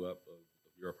value up of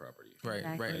your property. Right,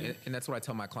 Exactly. right. And that's what I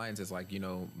tell my clients is like,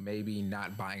 maybe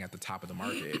not buying at the top of the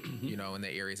market, in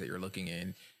the areas that you're looking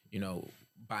in,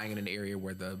 buying in an area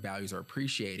where the values are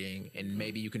appreciating and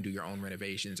maybe you can do your own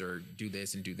renovations or do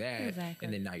this and do that. Exactly.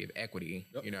 And then now you have equity,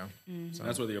 So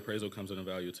that's where the appraisal comes into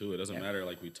value too. It doesn't matter,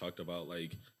 like we talked about,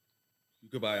 like you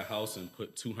could buy a house and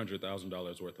put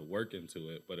 $200,000 worth of work into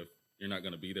it, but if you're not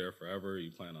going to be there forever, you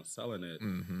plan on selling it,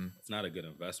 it's not a good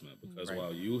investment because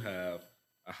while you have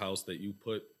a house that you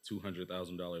put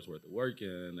 $200,000 worth of work in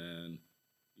and,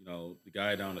 the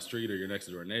guy down the street or your next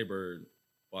door neighbor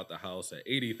bought the house at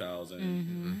 $80,000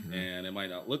 and it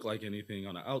might not look like anything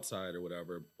on the outside or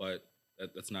whatever, but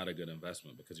that's not a good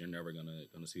investment because you're never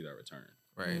gonna see that return.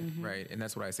 Right, right. And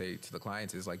that's what I say to the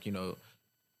clients is like,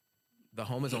 the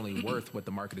home is only worth what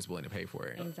the market is willing to pay for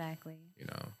it. Exactly.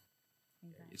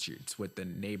 It's what the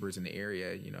neighbors in the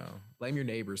area, blame your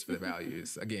neighbors for the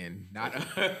values. Again, not.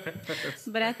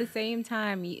 But at the same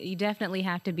time, you definitely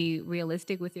have to be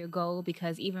realistic with your goal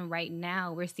because even right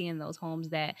now, we're seeing those homes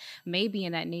that may be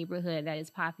in that neighborhood that is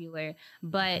popular,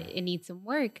 but it needs some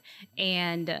work.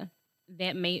 And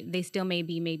they still may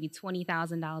be maybe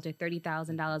 $20,000 or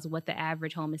 $30,000 what the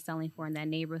average home is selling for in that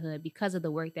neighborhood because of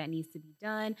the work that needs to be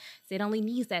done. So it only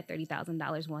needs that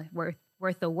 $30,000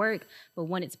 worth of work, but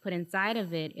when it's put inside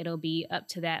of it, it'll be up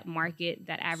to that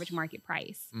average market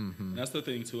price. And that's the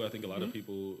thing too. I think a lot of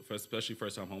people, especially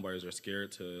first-time homebuyers, are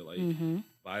scared to like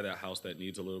buy that house that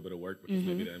needs a little bit of work because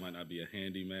maybe they might not be a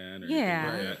handyman or anything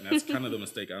like that. And that's kind of the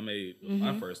mistake I made with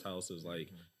my first house. Is like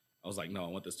I was like, no, I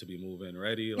want this to be move-in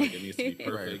ready. Like it needs to be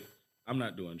perfect. I'm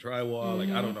not doing drywall. Like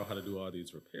I don't know how to do all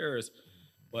these repairs.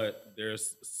 But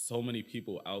there's so many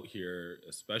people out here,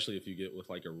 especially if you get with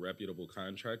like a reputable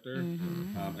contractor.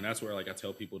 And that's where like I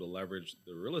tell people to leverage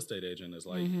the real estate agent is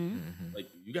like, like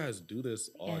you guys do this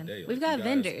all day. We've like, got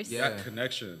vendors. You got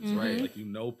connections, right? Like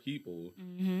people.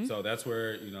 So that's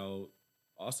where,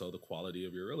 also the quality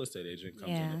of your real estate agent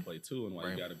comes into play too. And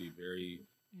why you got to be very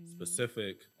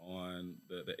specific on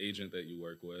the agent that you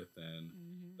work with and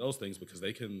those things because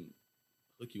they can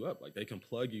hook you up. Like they can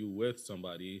plug you with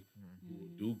somebody who will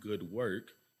do good work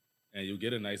and you'll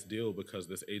get a nice deal because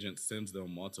this agent sends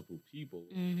them multiple people.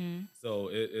 So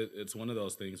it's one of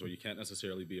those things where you can't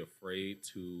necessarily be afraid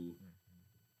to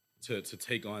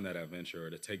take on that adventure or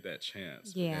to take that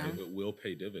chance. Yeah. It will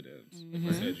pay dividends.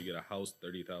 Like I said, you get a house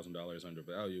 $30,000 under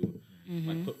value,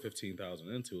 like put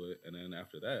 $15,000 into it, and then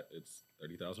after that, it's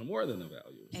 $30,000 more than the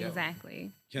value. So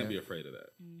Exactly. you can't be afraid of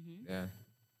that.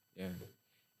 Yeah.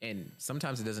 And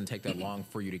sometimes it doesn't take that long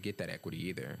for you to get that equity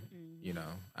either.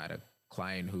 I had a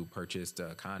client who purchased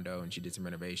a condo and she did some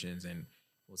renovations and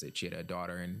she had a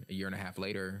daughter and a year and a half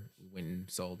later went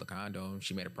and sold the condo and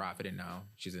she made a profit and now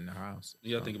she's in the house.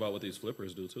 You gotta think about what these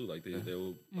flippers do too. Like they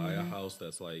will buy a house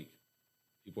that's like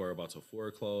people are about to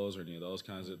foreclose or any of those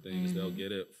kinds of things. They'll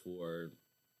get it for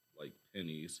like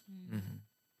pennies,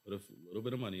 put a little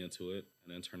bit of money into it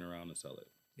and then turn around and sell it.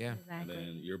 Yeah. And Exactly.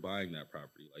 then you're buying that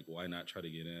property. Like, why not try to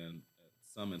get in at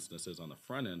some instances on the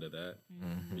front end of that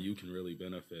where you can really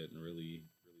benefit and really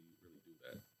do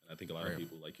that. And I think a lot of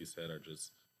people, like you said, are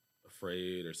just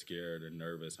afraid or scared or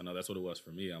nervous. I know that's what it was for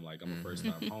me. I'm like, I'm a first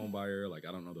time home buyer. Like,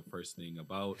 I don't know the first thing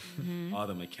about all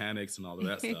the mechanics and all of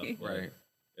that stuff. But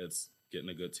it's getting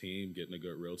a good team, getting a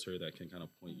good realtor that can kind of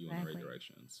point you in the right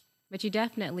directions. But you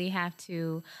definitely have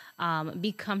to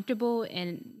be comfortable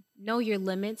and know your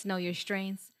limits, know your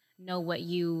strengths, know what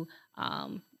you,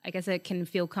 like I said, can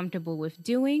feel comfortable with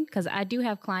doing. Because I do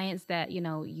have clients that,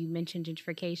 you mentioned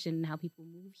gentrification and how people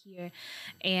move here.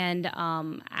 And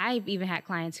I've even had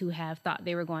clients who have thought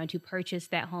they were going to purchase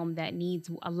that home that needs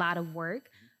a lot of work.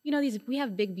 We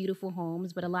have big, beautiful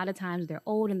homes, but a lot of times they're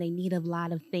old and they need a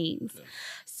lot of things. Yeah.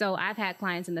 So I've had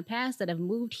clients in the past that have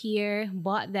moved here,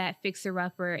 bought that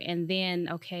fixer-upper, and then,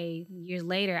 years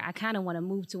later, I kind of want to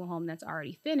move to a home that's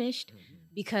already finished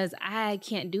because I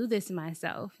can't do this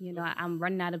myself. I'm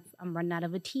running out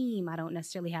of a team. I don't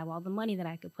necessarily have all the money that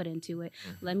I could put into it.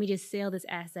 Let me just sell this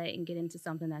asset and get into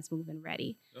something that's moving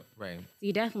ready. Right. So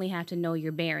you definitely have to know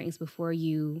your bearings before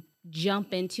you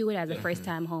jump into it as a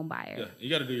first-time home buyer. Yeah, you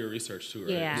got to do your research too,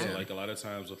 right? Yeah. So like a lot of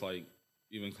times with like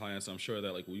even clients, I'm sure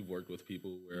that like we've worked with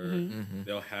people where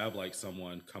they'll have like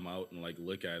someone come out and like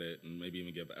look at it and maybe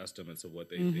even give estimates of what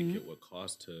they think it would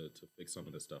cost to fix some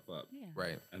of this stuff up. Yeah.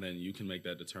 Right. And then you can make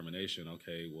that determination.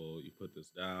 Okay, well, you put this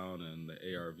down and the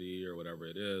ARV or whatever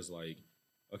it is, like,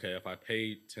 okay, if I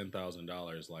pay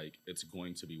 $10,000, like it's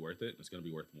going to be worth it. It's going to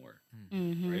be worth more,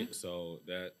 right? So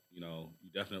that you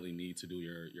definitely need to do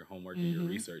your homework and your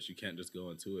research. You can't just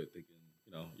go into it thinking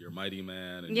you're a mighty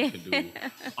man and you can do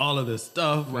all of this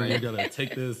stuff. Right? You're gonna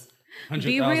take this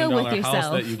 $100,000 house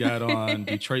that you got on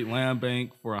Detroit Land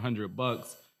Bank for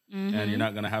 $100, and you're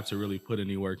not gonna have to really put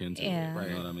any work into it. Right.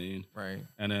 You know what I mean? Right.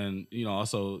 And then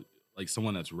also like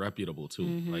someone that's reputable too.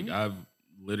 Like I've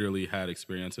literally had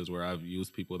experiences where I've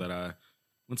used people that I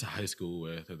went to high school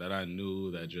with or that I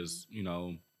knew that just,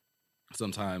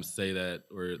 sometimes say that,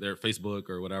 or their Facebook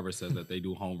or whatever says that they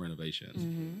do home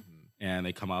renovations. And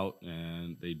they come out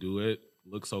and they do it,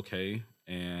 looks okay,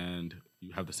 and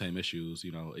you have the same issues,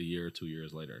 a year or 2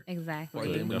 years later. Exactly.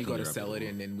 Or then when you go to sell it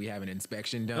and then we have an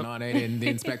inspection done on it and the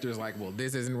inspector's like, well,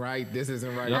 this isn't right, this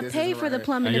isn't right, I paid for the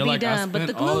plumbing to be done, but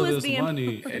the all glue of is this being...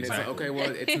 money. And it's like, okay,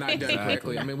 well, it's not done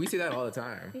correctly. I mean, we see that all the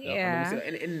time. Yeah.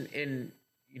 And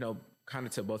kind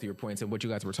of to both of your points and what you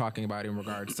guys were talking about in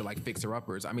regards to like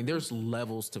fixer-uppers. I mean, there's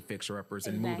levels to fixer-uppers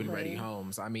and move-in ready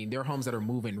homes. I mean, there are homes that are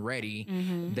move-in ready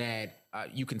that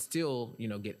you can still,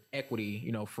 get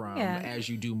equity, from as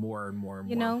you do more and more and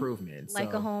more improvements.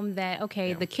 Like a home that,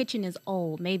 the kitchen is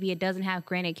old. Maybe it doesn't have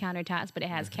granite countertops, but it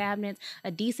has cabinets,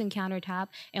 a decent countertop,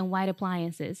 and white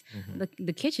appliances.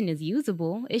 The kitchen is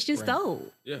usable. It's just old.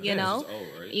 Yeah, it's just old,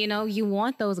 right? You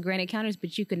want those granite counters,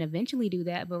 but you can eventually do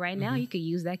that. But right now, you could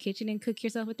use that kitchen and cook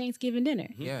yourself a Thanksgiving dinner.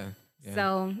 Yeah.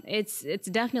 So it's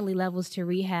definitely levels to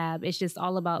rehab. It's just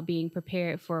all about being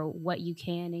prepared for what you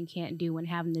can and can't do and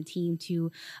having the team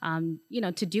to,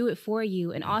 to do it for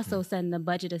you and also setting the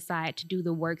budget aside to do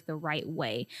the work the right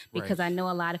way. Because I know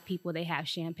a lot of people, they have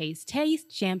champagne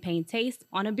taste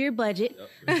on a beer budget.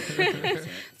 Yep.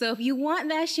 So if you want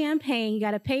that champagne, you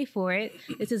got to pay for it.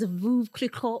 This is a Veuve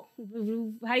Clicquot.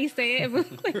 How do you say it?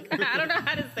 I don't know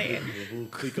how to say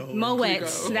it.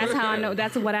 Moet. That's how I know.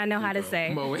 That's what I know how to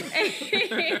say. Moet.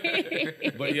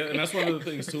 But yeah, and that's one of the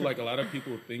things too. Like a lot of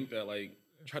people think that like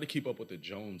try to keep up with the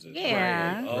Joneses.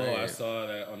 Yeah. Like, I saw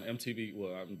that on MTV.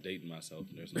 Well, I'm dating myself.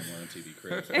 And there's no more MTV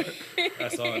Cribs. But I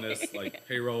saw in this like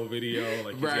payroll video.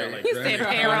 Like he's got like granite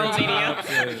payroll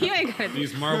video. You ain't gonna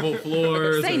these marble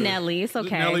floors. Say Nelly. It's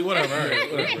okay. Nelly, whatever. All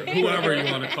right, whatever. Whoever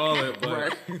you want to call it.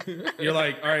 But you're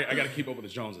like, all right, I got to keep up with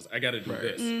the Joneses. I got to do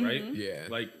this, right? Yeah.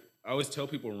 Like I always tell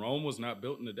people, Rome was not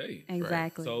built in a day.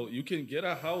 Exactly. So you can get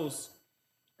a house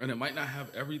and it might not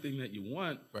have everything that you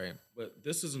want, but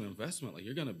this is an investment. Like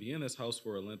you're going to be in this house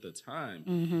for a length of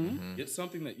time. Get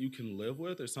something that you can live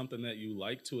with or something that you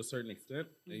like to a certain extent.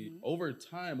 Over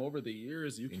time, over the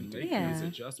years, you can make these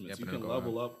adjustments. You can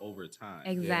level up over time.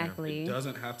 Exactly. It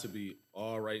doesn't have to be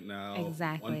all right now.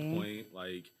 Exactly. 1 point,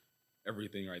 like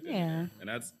everything right there. And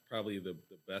that's probably the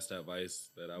best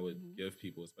advice that I would give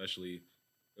people, especially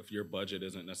if your budget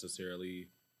isn't necessarily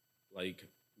like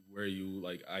where you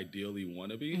like ideally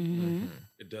want to be.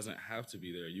 It doesn't have to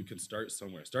be there. You can start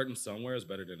somewhere. Starting somewhere is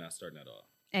better than not starting at all.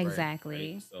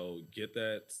 Exactly. Right? So get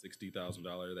that $60,000,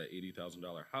 that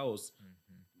 $80,000 house,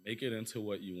 make it into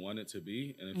what you want it to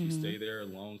be. And if you stay there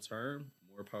long term,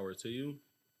 more power to you.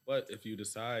 But if you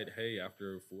decide, hey,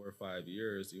 after 4 or 5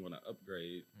 years, you want to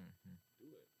upgrade, do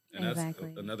it. And Exactly.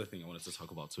 that's another thing I wanted to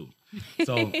talk about too.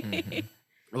 So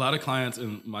a lot of clients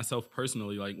and myself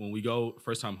personally, like when we go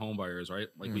first time home buyers, right?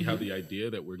 Like we have the idea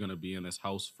that we're going to be in this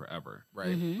house forever,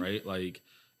 Right. right? Like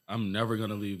I'm never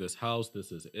going to leave this house.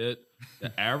 This is it.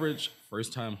 The average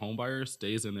first time home buyer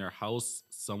stays in their house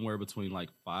somewhere between like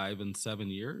 5 and 7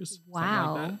 years. Something like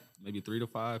Wow. that. Maybe 3 to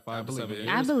 5, 5 to believe 7 it. years.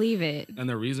 I believe it. And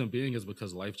the reason being is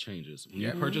because life changes. When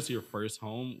you purchase your first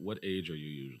home, what age are you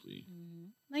usually?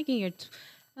 Like in your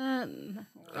I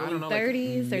don't know,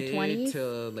 30s like or 20s. mid to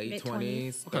late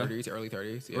Mid-twenties. 20s, 30s, early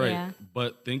 30s. Yeah. Right. Yeah.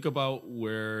 But think about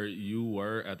where you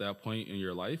were at that point in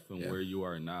your life and Yeah. where you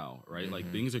are now, right?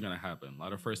 Like things are going to happen. A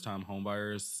lot of first time home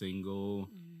buyers, single,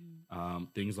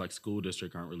 things like school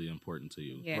district aren't really important to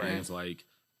you. Yeah. Things like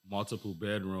multiple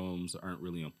bedrooms aren't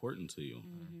really important to you.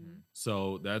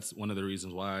 So that's one of the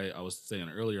reasons why I was saying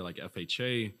earlier, like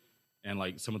FHA and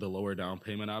like some of the lower down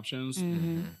payment options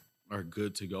are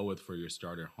good to go with for your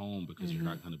starter home because you're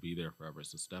not going to be there forever.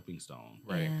 It's a stepping stone.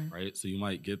 Right. Yeah. Right. So you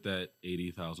might get that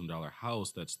 $80,000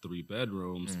 house that's 3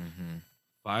 bedrooms.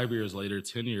 5 years later,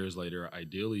 10 years later,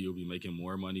 ideally you'll be making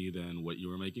more money than what you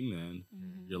were making then.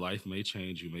 Your life may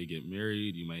change. You may get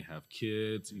married. You may have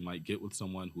kids. You might get with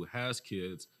someone who has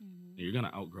kids. And you're going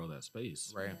to outgrow that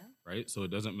space. Right. Right. So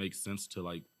it doesn't make sense to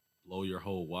like blow your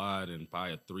whole wad and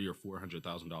buy a $300,000 or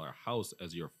 $400,000 house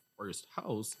as your first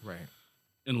house. Right.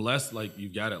 Unless like you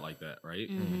got it like that, right?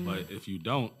 But if you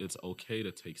don't, it's okay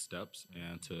to take steps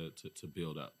and to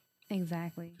build up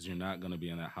Exactly. because you're not going to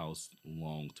be in that house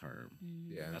long term.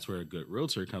 Yeah. That's where a good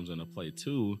realtor comes into play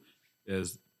too.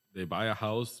 Is they buy a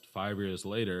house 5 years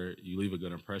later, you leave a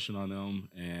good impression on them,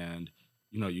 and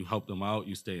you help them out.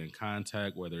 You stay in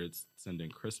contact, whether it's sending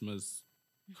Christmas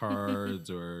cards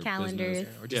or Calendars.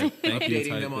 business- Or just thank you updating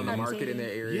type them on the things. market in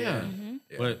their area. Yeah.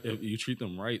 Yeah. But if you treat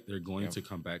them right, they're going to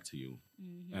come back to you.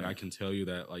 And I can tell you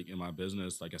that, like, in my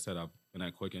business, like I said, I've been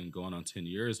at Quicken going on 10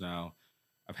 years now.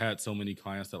 I've had so many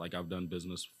clients that, like, I've done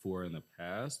business for in the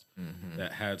past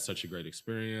that had such a great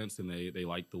experience, and they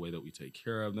liked the way that we take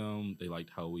care of them. They liked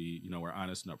how we, we're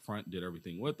honest and upfront, did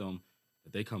everything with them,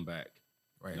 that they come back.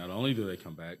 Right. Not only do they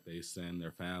come back, they send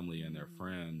their family and their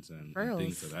friends and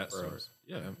things of that sort.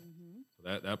 Yeah.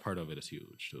 So that part of it is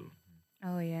huge, too.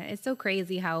 Oh, yeah. It's so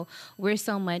crazy how we're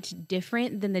so much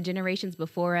different than the generations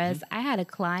before us. I had a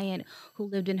client who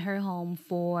lived in her home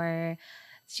for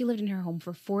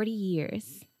 40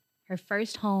 years. Her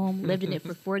first home, lived in it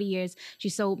for 40 years. She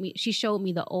showed me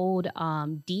the old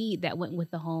deed that went with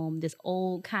the home, this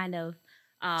old kind of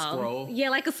Scroll? Yeah,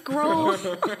 like a scroll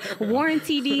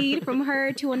warranty deed from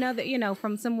her to another,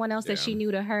 from someone else that she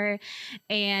knew to her.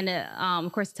 And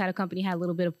of course, the title company had a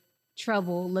little bit of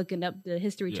trouble looking up the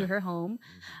history to her home.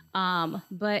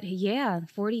 But yeah,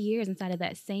 40 years inside of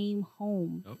that same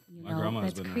home. Yep. My grandma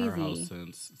has that's been crazy. in her house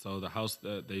since. So the house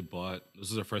that they bought,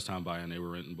 this is her first time buying. They were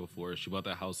renting before. She bought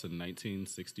that house in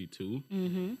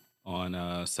 1962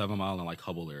 on 7 Mile in like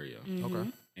Hubble area. Okay.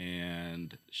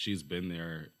 And she's been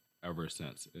there ever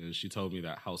since. And she told me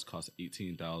that house cost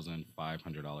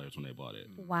 $18,500 when they bought it.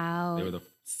 Wow. They were the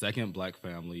second black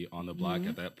family on the block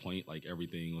at that point. Like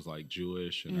everything was like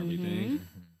Jewish and everything.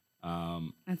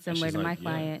 And and similar she's to my like,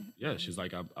 client. Yeah, she's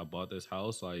like, I bought this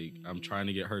house. Like, I'm trying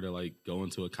to get her to like go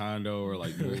into a condo or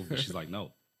like move. But she's like,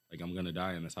 no, like I'm gonna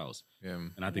die in this house. Yeah.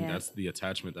 And I think Yeah. that's the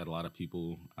attachment that a lot of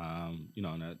people, in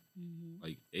that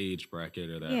like age bracket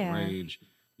or that Yeah. range,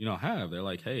 have. They're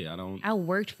like, hey, I don't. I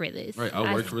worked for this. Right,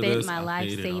 I worked for spent this. my I life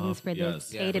paid it savings off. for Yes,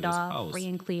 this, yeah, paid for it this off, house. free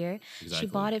and clear. Exactly.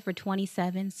 She bought it for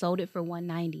 27, sold it for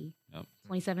 190. Yep.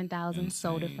 27,000,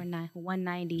 sold it for Insane.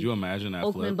 190. Could you imagine that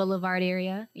Oakland flip? Boulevard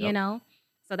area, Yep.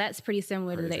 So that's pretty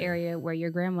similar to the Crazy. area where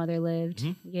your grandmother lived.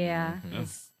 Yeah. Yeah.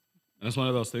 It's- And it's one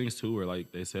of those things too, where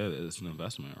like they said, it's an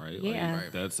investment, right? Yeah. Like,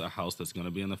 Right. that's a house that's going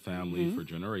to be in the family for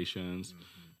generations,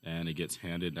 and it gets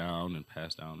handed down and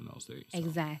passed down and those things. So.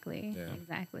 Exactly. Yeah.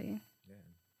 Exactly.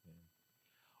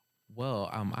 Well,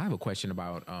 I have a question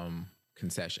about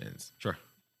concessions. Sure.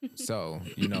 So,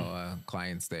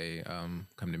 clients, they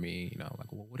come to me,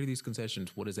 like, well, what are these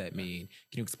concessions? What does that mean?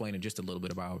 Can you explain it just a little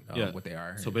bit about what they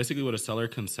are? So basically, what a seller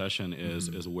concession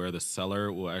is where the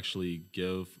seller will actually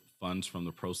give funds from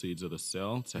the proceeds of the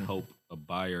sale to help a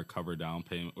buyer cover down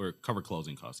payment or cover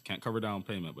closing costs. Can't cover down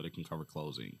payment, but it can cover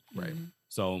closing. Right.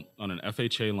 So on an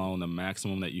FHA loan, the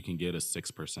maximum that you can get is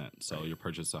 6%. So you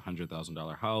purchase a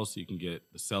 $100,000 house, the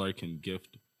seller can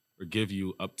gift or give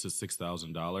you up to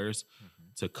 $6,000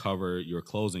 to cover your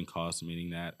closing costs,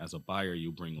 meaning that as a buyer,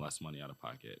 you bring less money out of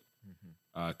pocket.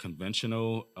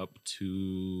 Conventional up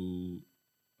to,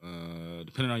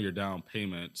 depending on your down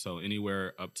payment, so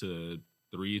anywhere up to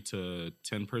 3 to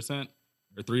 10%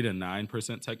 or 3 to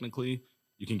 9% technically,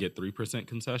 you can get 3%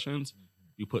 concessions.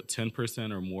 You put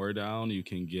 10% or more down, you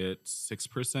can get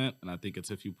 6%. And I think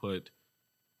it's if you put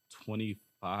 25%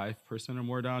 or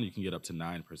more down, you can get up to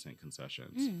 9%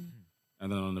 concessions.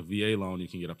 And then on the VA loan, you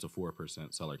can get up to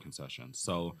 4% seller concessions.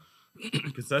 So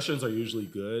concessions are usually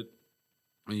good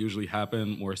and usually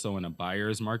happen more so in a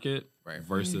buyer's market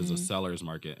versus a seller's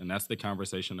market. And that's the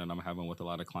conversation that I'm having with a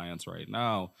lot of clients right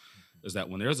now, is that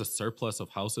when there's a surplus of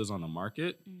houses on the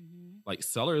market, like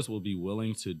sellers will be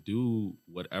willing to do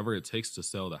whatever it takes to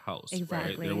sell the house.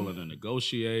 Right? They're willing to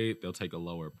negotiate. They'll take a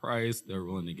lower price. They're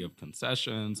willing to give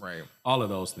concessions. All of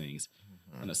those things.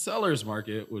 In a seller's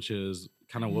market, which is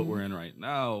kind of what we're in right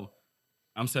now,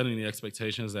 I'm setting the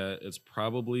expectations that it's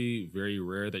probably very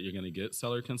rare that you're going to get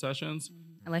seller concessions.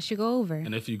 Unless you go over.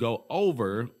 And if you go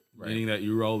over, meaning that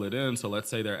you roll it in, so let's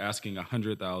say they're asking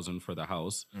 $100,000 for the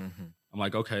house. I'm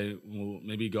like, okay, well,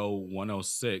 maybe go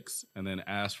 106 and then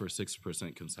ask for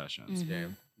 6% concessions.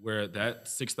 Where that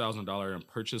 $6,000 in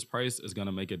purchase price is going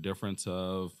to make a difference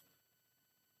of,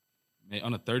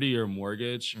 on a 30-year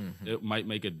mortgage, it might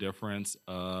make a difference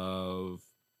of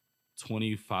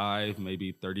 $25,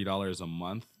 maybe $30 a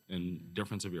month in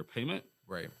difference of your payment.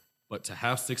 But to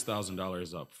have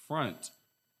 $6,000 up front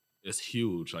is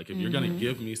huge. Like if you're going to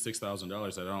give me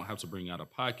 $6,000 that I don't have to bring out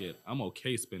of pocket, I'm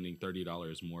okay spending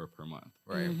 $30 more per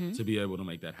month to be able to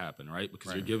make that happen, right?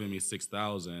 Because you're giving me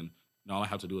 $6,000 and all I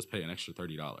have to do is pay an extra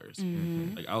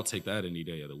 $30. Like I'll take that any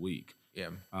day of the week.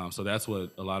 So that's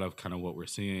what a lot of kind of what we're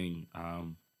seeing,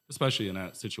 especially in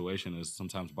that situation, is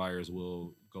sometimes buyers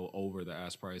will go over the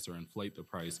ask price or inflate the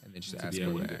price and then just to be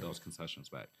able to get those concessions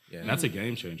back. And that's a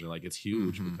game changer. Like it's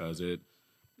huge because it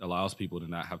allows people to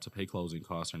not have to pay closing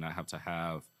costs or not have to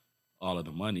have all of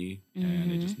the money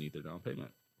and they just need their down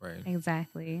payment.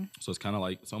 Exactly. So it's kind of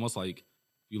like, it's almost like, if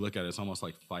you look at it, it's almost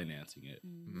like financing it.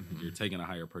 You're taking a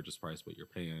higher purchase price, but you're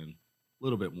paying a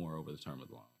little bit more over the term of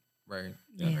the loan.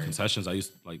 Concessions. I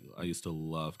used to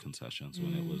love concessions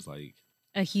when it was like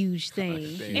a huge thing.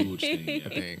 Huge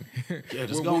thing. Yeah,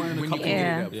 just go in a couple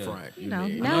get it up front. Now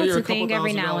it's a thing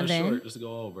every now and then. Short, just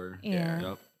go over.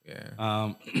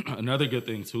 Another good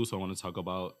thing too, so I want to talk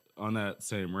about on that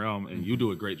same realm, and you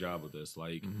do a great job with this.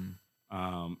 Like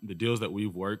the deals that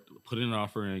we've worked, put in an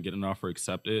offer and get an offer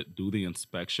accepted, do the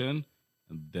inspection,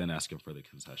 and then asking for the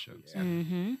concessions.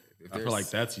 I feel like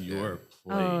that's your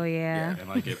play. Oh, yeah. And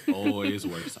like it always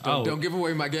works out. Don't give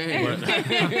away my game.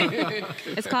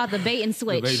 It's called the bait and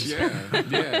switch.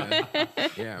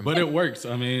 But it works.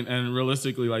 I mean, and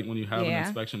realistically, like when you have an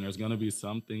inspection, there's going to be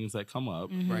some things that come up.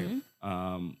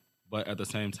 But at the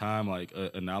same time, like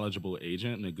a knowledgeable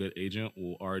agent and a good agent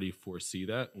will already foresee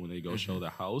that when they go show the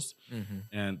house,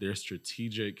 and they're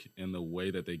strategic in the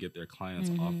way that they get their clients'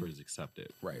 offers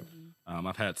accepted.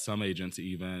 I've had some agents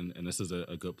even, and this is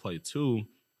a good play too,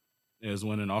 is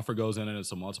when an offer goes in and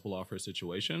it's a multiple offer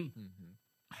situation,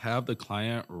 have the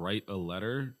client write a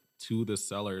letter to the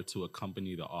seller to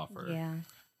accompany the offer.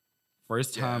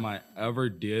 First time I ever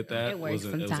did that was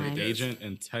an agent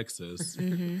in Texas.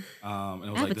 And it was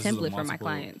I have a template for my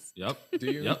clients.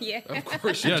 Do you? Of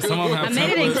course you do. Some of them have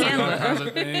templates and all kinds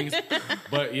of things.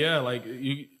 But yeah, like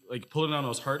you like pulling on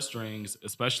those heartstrings,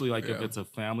 especially like if it's a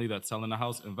family that's selling the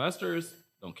house. Investors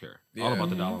don't care. All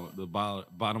about the dollar, the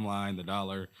bottom line, the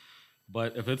dollar.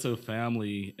 But if it's a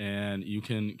family and you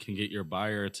can get your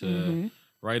buyer to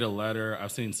write a letter.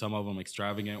 I've seen some of them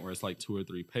extravagant where it's like 2 or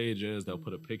 3 pages. They'll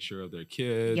put a picture of their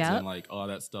kids and like all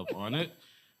that stuff on it.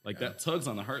 Like that tugs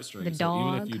on the heartstrings. The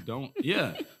dog. Even if you don't,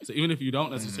 so even if you don't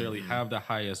necessarily have the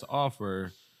highest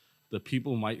offer, the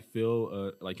people might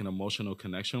feel like an emotional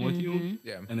connection with you.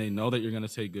 And they know that you're going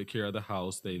to take good care of the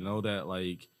house. They know that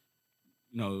like,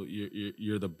 you know,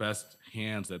 you're the best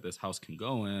hands that this house can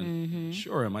go in.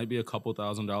 Sure, it might be a couple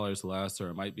 $1,000s less, or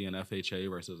it might be an FHA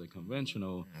versus a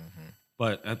conventional.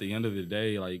 But at the end of the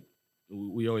day, like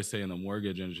we always say in the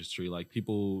mortgage industry, like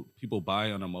people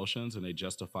buy on emotions and they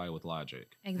justify with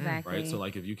logic. Exactly. Right. So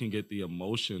like if you can get the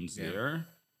emotions there,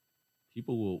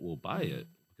 people will buy it,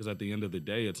 because at the end of the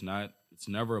day, it's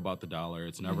never about the dollar.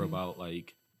 It's never about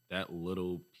like that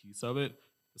little piece of it.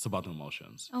 It's about the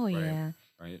emotions. Oh, yeah.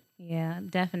 Right? Yeah,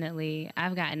 definitely.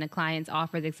 I've gotten the clients'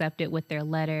 offers accepted with their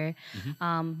letter.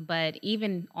 But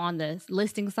even on the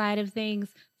listing side of things,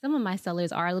 some of my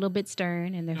sellers are a little bit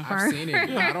stern and they're firm. I've seen it.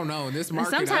 I don't know. In this market,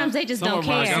 sometimes they just don't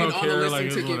care. I don't on the care,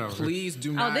 listing like, ticket, please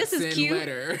do not this is send cute.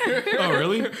 letter. Oh,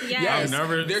 really? Yes. I've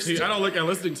never. I don't look at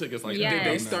listing tickets like that.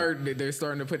 They're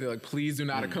starting to put it like, please do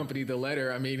not accompany the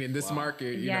letter. I mean, in this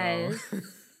market, you know.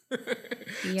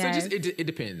 Yes. So it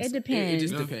depends. It depends. It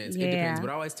just depends. Yeah. It depends. But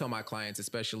I always tell my clients,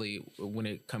 especially when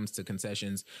it comes to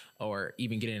concessions or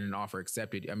even getting an offer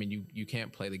accepted, I mean, you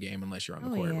can't play the game unless you're on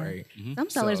the court, yeah. right? Some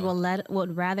sellers So-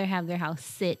 would rather have their house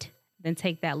sit than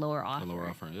take that lower A offer. lower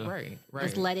offer, yeah. Right.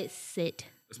 Just let it sit.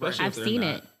 Especially I've if they're seen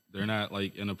not, it. They're not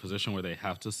like in a position where they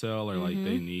have to sell or like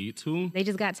they need to. They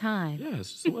just got time. Yeah,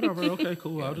 it's just whatever. Okay,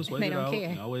 cool. I'll just wait They it don't out. care.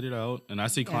 And I'll wait it out. And I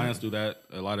see clients do that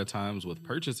a lot of times with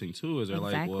purchasing too. Is they're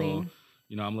like, Exactly. well,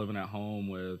 I'm living at home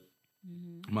with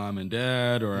mom and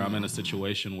dad, or I'm in a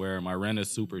situation where my rent is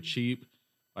super cheap.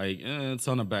 Like, it's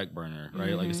on the back burner,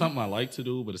 right? Like, it's something I like to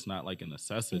do, but it's not like a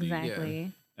necessity.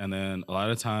 Exactly. And then a lot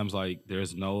of times, like,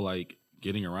 there's no like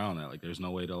getting around that. Like, there's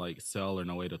no way to like sell or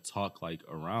no way to talk like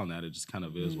around that. It just kind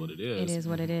of is what it is. It is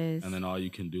what it is. And then all you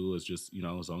can do is just,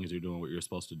 as long as you're doing what you're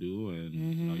supposed to do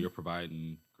and you're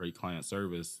providing great client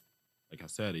service, like I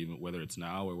said, even whether it's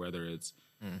now or whether it's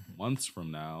months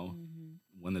from now,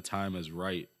 when the time is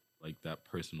right, like that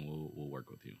person will work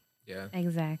with you. Yeah.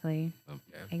 Exactly. Yeah.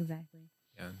 Exactly.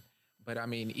 Yeah. But I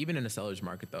mean, even in the seller's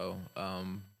market though,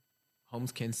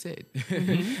 homes can sit.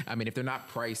 I mean, if they're not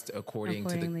priced according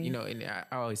to the, and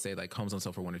I always say like homes don't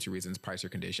sell for one or two reasons, price or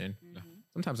condition.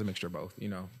 Sometimes a mixture of both,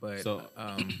 but. So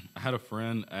I had a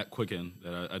friend at Quicken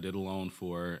that I did a loan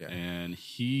for, Yeah. and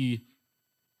I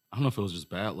don't know if it was just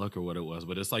bad luck or what it was,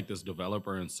 but it's like this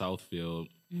developer in Southfield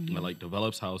that like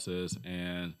develops houses,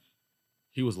 and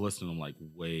he was listing them like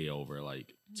way over,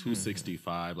 like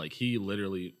 265. Like he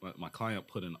literally, my client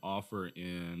put an offer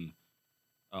in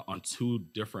on two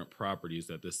different properties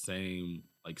that the same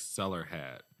like seller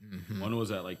had. One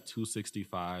was at like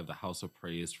 265. The house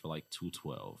appraised for like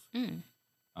 212.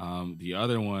 The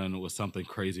other one was something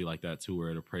crazy like that too, where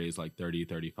it appraised like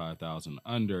 35,000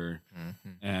 under.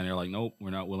 And they're like, nope, we're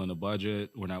not willing to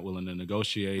budget. We're not willing to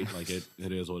negotiate. Like it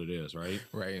is what it is, right?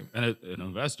 Right. And an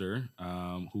investor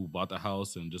who bought the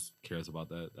house and just cares about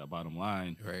that bottom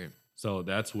line. Right. So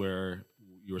that's where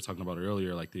you were talking about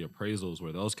earlier, like the appraisals,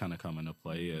 where those kind of come into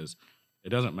play is it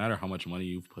doesn't matter how much money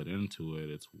you've put into it.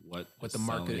 It's what the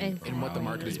market and what the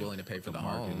market is willing to pay for the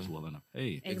market home. is willing to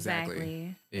pay.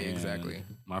 Exactly. Exactly. And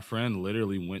my friend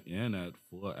literally went in at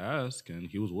full ask, and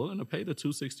he was willing to pay the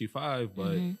 265,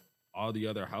 but all the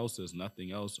other houses,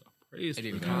 nothing else appraised. It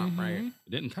didn't for comp, that. right? It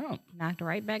didn't comp. Knocked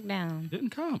right back down.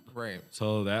 Didn't comp. Right.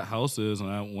 So that house is,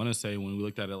 and I want to say when we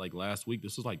looked at it like last week,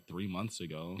 this was like 3 months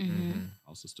ago.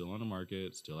 House is still on the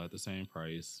market, still at the same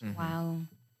price. Wow.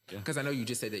 Because I know you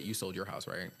just said that you sold your house,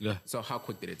 right? Yeah. So how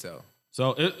quick did it sell?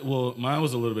 So mine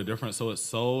was a little bit different. So it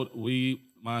sold.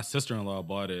 My sister-in-law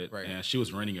bought it, Right. and she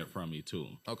was renting it from me too.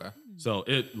 Okay. So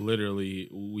it literally,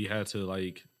 we had to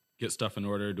like get stuff in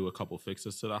order, do a couple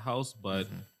fixes to the house, but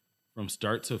from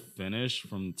start to finish,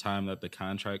 from the time that the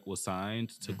contract was signed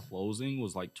to closing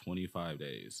was like 25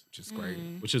 days, Which is great.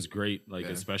 which is great. Like,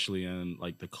 Yeah. especially in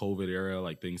like the COVID era,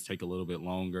 like things take a little bit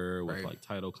longer with Right. like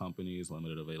title companies,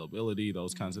 limited availability,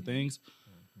 those kinds of things.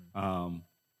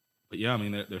 But yeah, I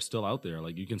mean, they're still out there.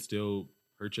 Like you can still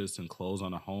purchase and close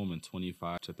on a home in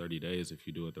 25 to 30 days if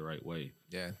you do it the right way.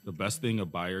 Yeah. The best thing a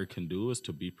buyer can do is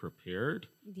to be prepared.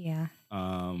 Yeah.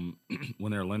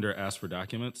 When their lender asks for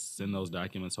documents, send those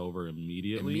documents over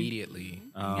immediately. Immediately.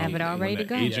 Have it all ready to When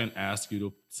go. the agent asks you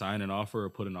to sign an offer or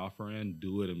put an offer in,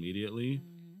 do it immediately.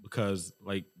 Because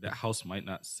like that house might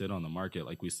not sit on the market.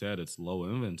 Like we said, it's low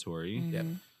inventory. Yep.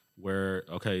 Where,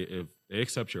 okay, if they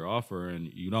accept your offer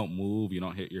and you don't move, you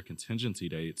don't hit your contingency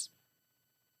dates,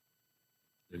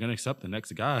 they're going to accept the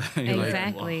next guy. You're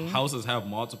Exactly. houses have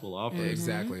multiple offers.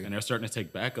 Exactly. And they're starting to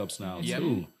take backups now Yep.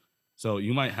 too. So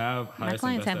you might have My highest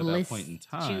clients investor have at that lists point in to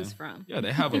time. choose from. Yeah,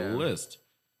 they have Yeah. a list.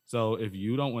 So if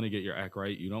you don't want to get your act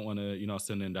right, you don't want to,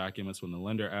 send in documents when the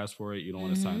lender asks for it, you don't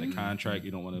want to sign the contract,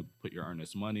 you don't want to put your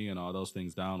earnest money and all those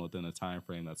things down within a time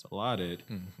frame that's allotted,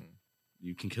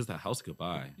 you can kiss that house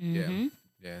goodbye. Yeah.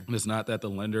 Yeah. And it's not that the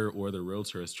lender or the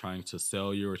realtor is trying to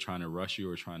sell you or trying to rush you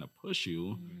or trying to push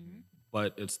you,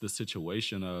 but it's the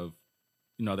situation of,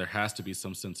 there has to be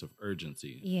some sense of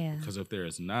urgency. Yeah. Because if there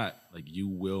is not, like, you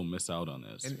will miss out on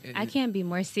this. And I can't be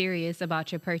more serious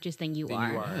about your purchase than you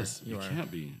are. you are. Yes, you You are. can't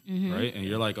be, right? And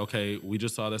you're like, okay, we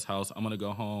just saw this house. I'm gonna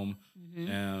go home,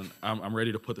 and I'm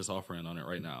ready to put this offer in on it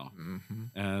right now.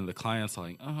 And the client's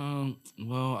like,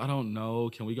 well, I don't know.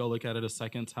 Can we go look at it a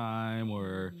second time?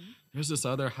 Or there's this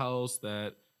other house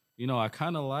that I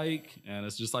kind of like, and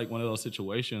it's just like one of those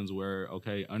situations where,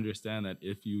 okay, understand that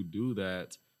if you do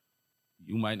that,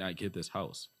 you might not get this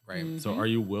house. Right. So are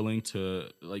you willing to,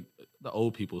 like the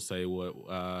old people say, what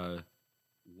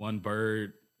one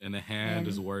bird in the hand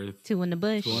is worth Two in the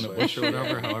bush. two in the bush or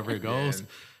whatever, however it goes,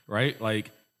 right? Like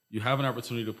you have an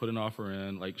opportunity to put an offer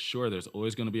in. Like, sure, there's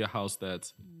always going to be a house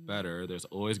that's better. There's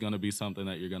always going to be something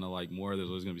that you're going to like more. There's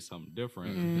always going to be something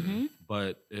different.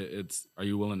 But it's, are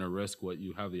you willing to risk what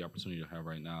you have the opportunity to have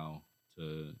right now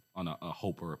on a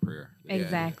hope or a prayer?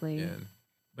 Exactly. Yeah.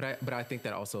 But I think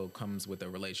that also comes with a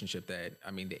relationship that,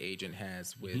 I mean, the agent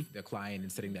has with the client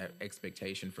and setting that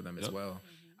expectation for them as well.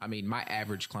 I mean, my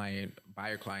average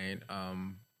buyer client,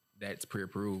 that's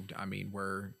pre-approved, I mean,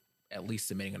 we're at least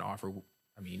submitting an offer,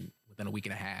 I mean, within a week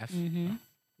and a half, you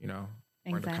know,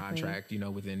 we're under contract, you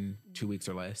know, within 2 weeks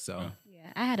or less. So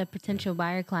Yeah, I had a potential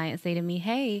buyer client say to me,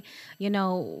 hey, you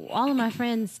know, all of my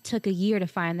friends took a year to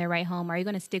find their right home. Are you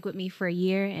going to stick with me for a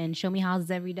year and show me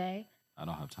houses every day? I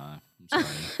don't have time. I'm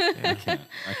sorry. I can't.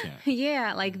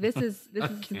 Yeah, like this is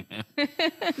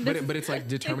but it's like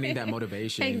determining that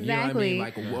motivation. Exactly. You know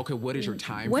what I mean? Like, okay, what is your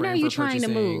time when frame are you for trying to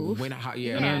purchasing? move? When, how,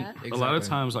 yeah, And a lot of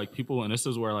times, like people, and this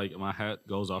is where like my hat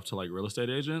goes off to like real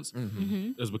estate agents,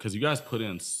 is because you guys put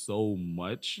in so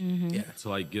much to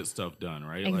like get stuff done,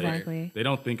 right? Exactly. Like, they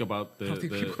don't think about they Yes.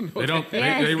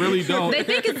 they really don't. They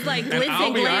think it's like glitz I'll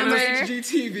and be glamour. honest,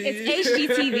 HGTV. It's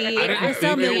HGTV. I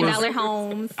sell $1 million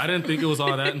homes. I didn't think it was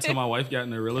all that until my wife got in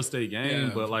the real estate game.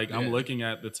 Yeah. But like I'm looking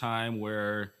at the time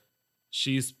where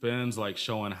she spends like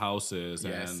showing houses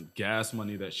and gas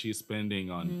money that she's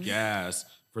spending on gas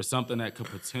for something that could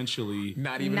potentially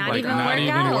not even work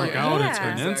out and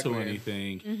turn Exactly. into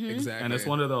anything. Exactly. And it's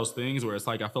one of those things where it's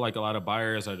like I feel like a lot of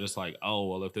buyers are just like, oh,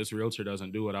 well, if this realtor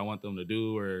doesn't do what I want them to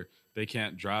do, or they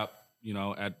can't drop, you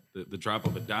know, at the drop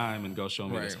of a dime and go show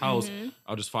me this house,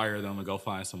 I'll just fire them and go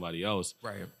find somebody else.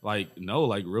 Right. Like, no,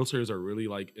 like realtors are really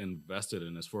like invested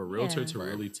in this. For a realtor to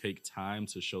really take time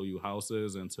to show you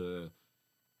houses and to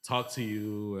talk to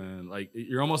you, and like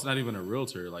you're almost not even a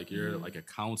realtor, like you're like a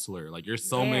counselor, like you're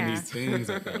so many things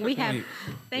at that We point. have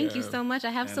thank you so much.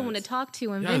 I have someone to talk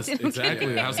to and Yes, vent.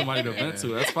 exactly. I have somebody to vent to.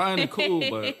 That's fine and cool,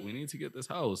 but we need to get this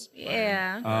house.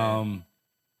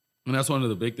 And that's one of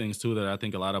the big things too that I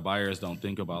think a lot of buyers don't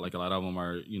think about. Like a lot of them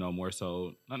are, you know, more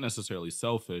so not necessarily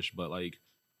selfish, but like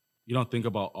you don't think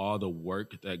about all the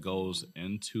work that goes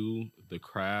into the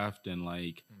craft and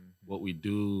like what we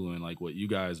do and like what you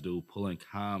guys do, pulling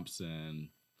comps and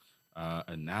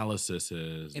analysis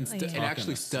and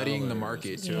actually studying the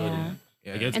market too. Like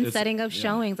and setting up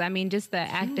showings. I mean, just the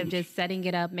act of just setting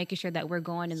it up, making sure that we're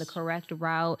going in the correct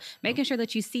route, making sure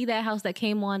that you see that house that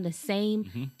came on the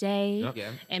same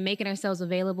day, and making ourselves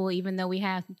available, even though we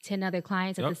have 10 other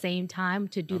clients at the same time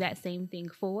to do that same thing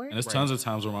for. And there's tons of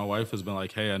times where my wife has been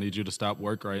like, hey, I need you to stop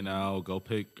work right now, go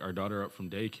pick our daughter up from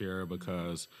daycare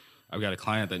because I've got a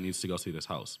client that needs to go see this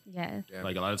house. Yes.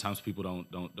 Like a lot of times people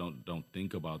don't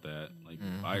think about that. Like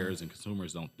buyers and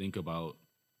consumers don't think about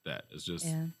that. It's just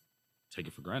take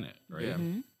it for granted, right? Yeah.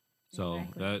 So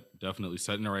that definitely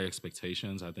setting the right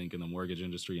expectations, I think in the mortgage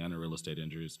industry and the real estate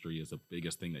industry is the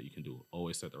biggest thing that you can do.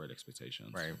 Always set the right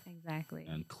expectations. Right. Exactly.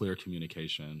 And clear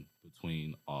communication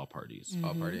between all parties.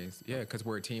 All parties. Yeah, because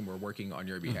we're a team. We're working on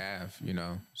your behalf, you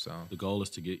know, so. The goal is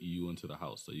to get you into the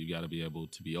house. So you got to be able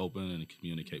to be open and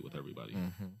communicate with everybody.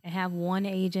 And have one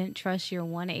agent, trust your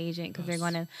one agent, because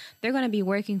they're gonna be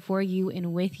working for you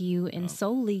and with you and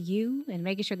solely you, and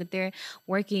making sure that they're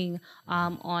working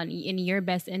in your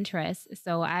best interest.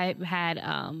 So I've had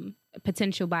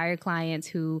potential buyer clients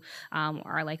who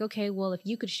are like, okay, well, if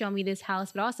you could show me this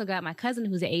house, but I also got my cousin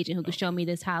who's an agent who could show me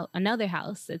this house, another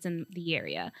house that's in the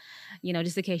area, you know,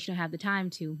 just in case you don't have the time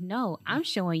to. No, I'm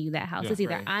showing you that house. It's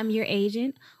either I'm your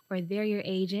agent or they're your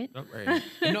agent.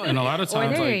 And a lot of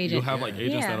times, like you have like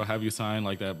agents Yeah. that'll have you sign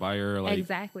like that buyer, like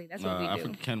Exactly, that's what we do.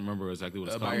 I can't remember exactly what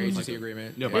it's called. Buyer It's agency like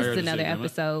agreement. Yeah, This buyer is agency another agreement.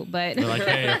 episode, but They're like,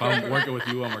 hey, if I'm working with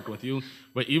you, I'm working with you.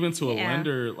 But even to a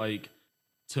lender, like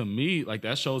to me, like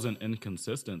that shows an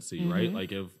inconsistency, right?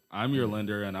 Like if I'm your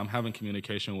lender and I'm having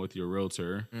communication with your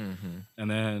realtor,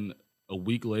 and then a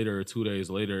week later or 2 days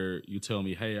later, you tell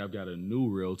me, hey, I've got a new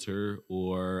realtor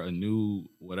or a new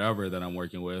whatever that I'm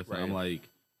working with. And I'm like,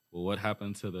 well, what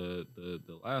happened to the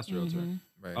last realtor?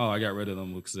 Right. Oh, I got rid of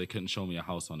them because they couldn't show me a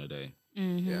house on a day.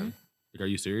 Yeah. Like, are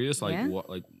you serious? Like, Yeah. what?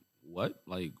 Like, what?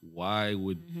 Like, why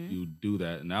would you do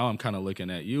that? And now I'm kind of looking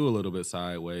at you a little bit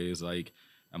sideways. Like,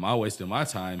 am I wasting my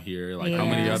time here? Like, how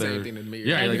many Yeah. other? Same thing to me,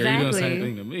 Yeah, right? like, are you doing the same Exactly.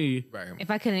 thing to me? Right.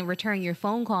 if I couldn't return your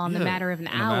phone call in the matter of an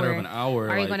In a matter of an hour,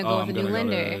 are you like, going to go I'm with a new gonna go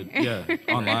lender?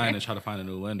 to, online and try to find a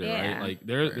new lender, Yeah. right? Like,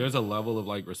 there's a level of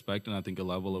like respect, and I think a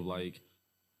level of like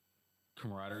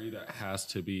camaraderie that has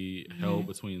to be held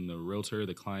between the realtor,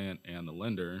 the client, and the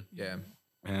lender. Yeah.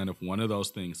 And if one of those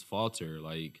things falter,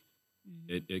 like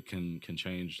it can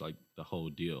change like the whole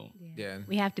deal. Yeah.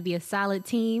 We have to be a solid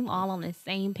team, all on the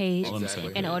same page, All on the same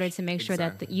in page. order to make sure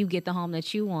that you get the home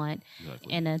that you want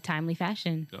in a timely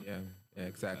fashion. Yep. Yeah,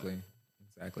 exactly.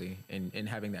 Exactly. And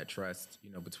having that trust,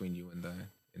 between you and the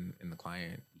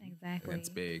client. Exactly. That's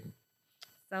big.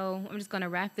 So I'm just going to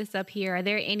wrap this up here. Are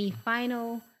there any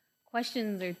final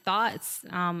questions or thoughts?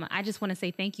 I just want to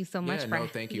say thank you so much.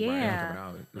 Thank you, Brian, for coming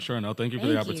out. For sure. No, thank you for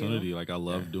the opportunity. Like, I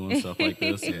love doing stuff like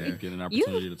this and getting an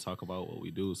opportunity to talk about what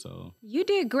we do. So you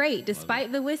did great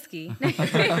despite the whiskey. You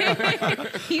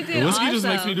did the whiskey just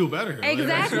makes me do better.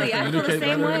 Exactly. I feel the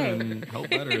same way. And help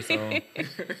better. So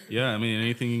yeah, I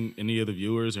mean, any of the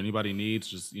viewers or anybody needs,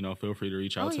 just feel free to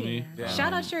reach out to me. Yeah.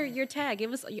 Shout out your tag.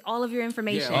 Give us all of your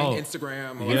information. Yeah,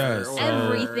 Instagram,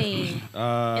 everything.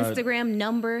 Instagram,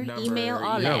 number, email,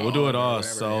 all that. Yeah, we'll do it all.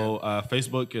 So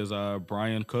Facebook is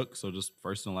Brian Cook, so just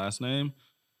first and last name.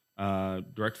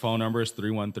 Direct phone number is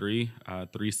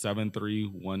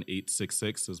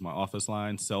 313-373-1866 is my office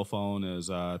line. Cell phone is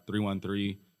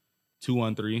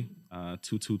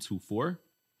 313-213-2224.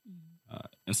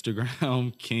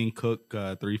 Instagram, King Cook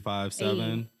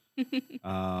 357.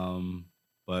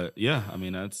 But yeah, I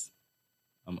mean,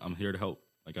 I'm here to help.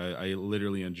 Like, I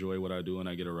literally enjoy what I do, and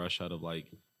I get a rush out of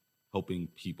like helping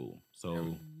people.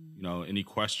 So, any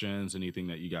questions, anything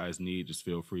that you guys need, just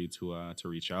feel free to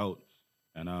reach out.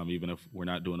 And even if we're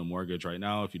not doing a mortgage right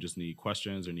now, if you just need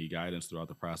questions or need guidance throughout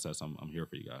the process, I'm here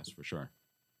for you guys for sure.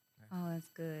 Oh, that's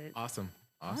good. Awesome.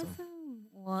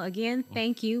 Well, again,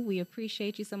 thank you. We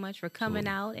appreciate you so much for coming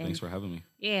out. And thanks for having me.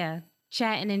 Yeah.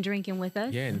 Chatting and drinking with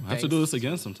us. Yeah, I have to do this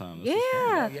again sometime. We're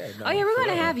going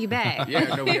to have you back. We are.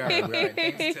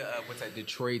 Thanks to what's that?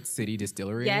 Detroit City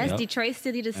Distillery. Yes, Detroit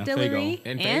City Distillery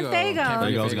and Faygo.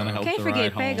 Faygo's gonna help. Can't the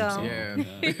forget ride Faygo. home,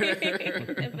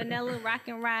 Yeah. Vanilla rock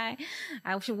and ride.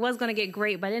 I was going to get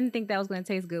great, but I didn't think that was going to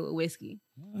taste good with whiskey.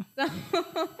 So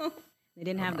they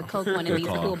didn't have the Coke one in these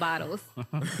cool bottles. So.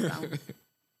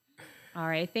 All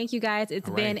right. Thank you, guys. It's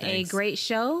been a great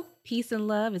show. Peace and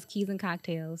love is Keys and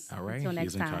Cocktails. All right. Until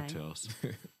next Keys and time. Cocktails.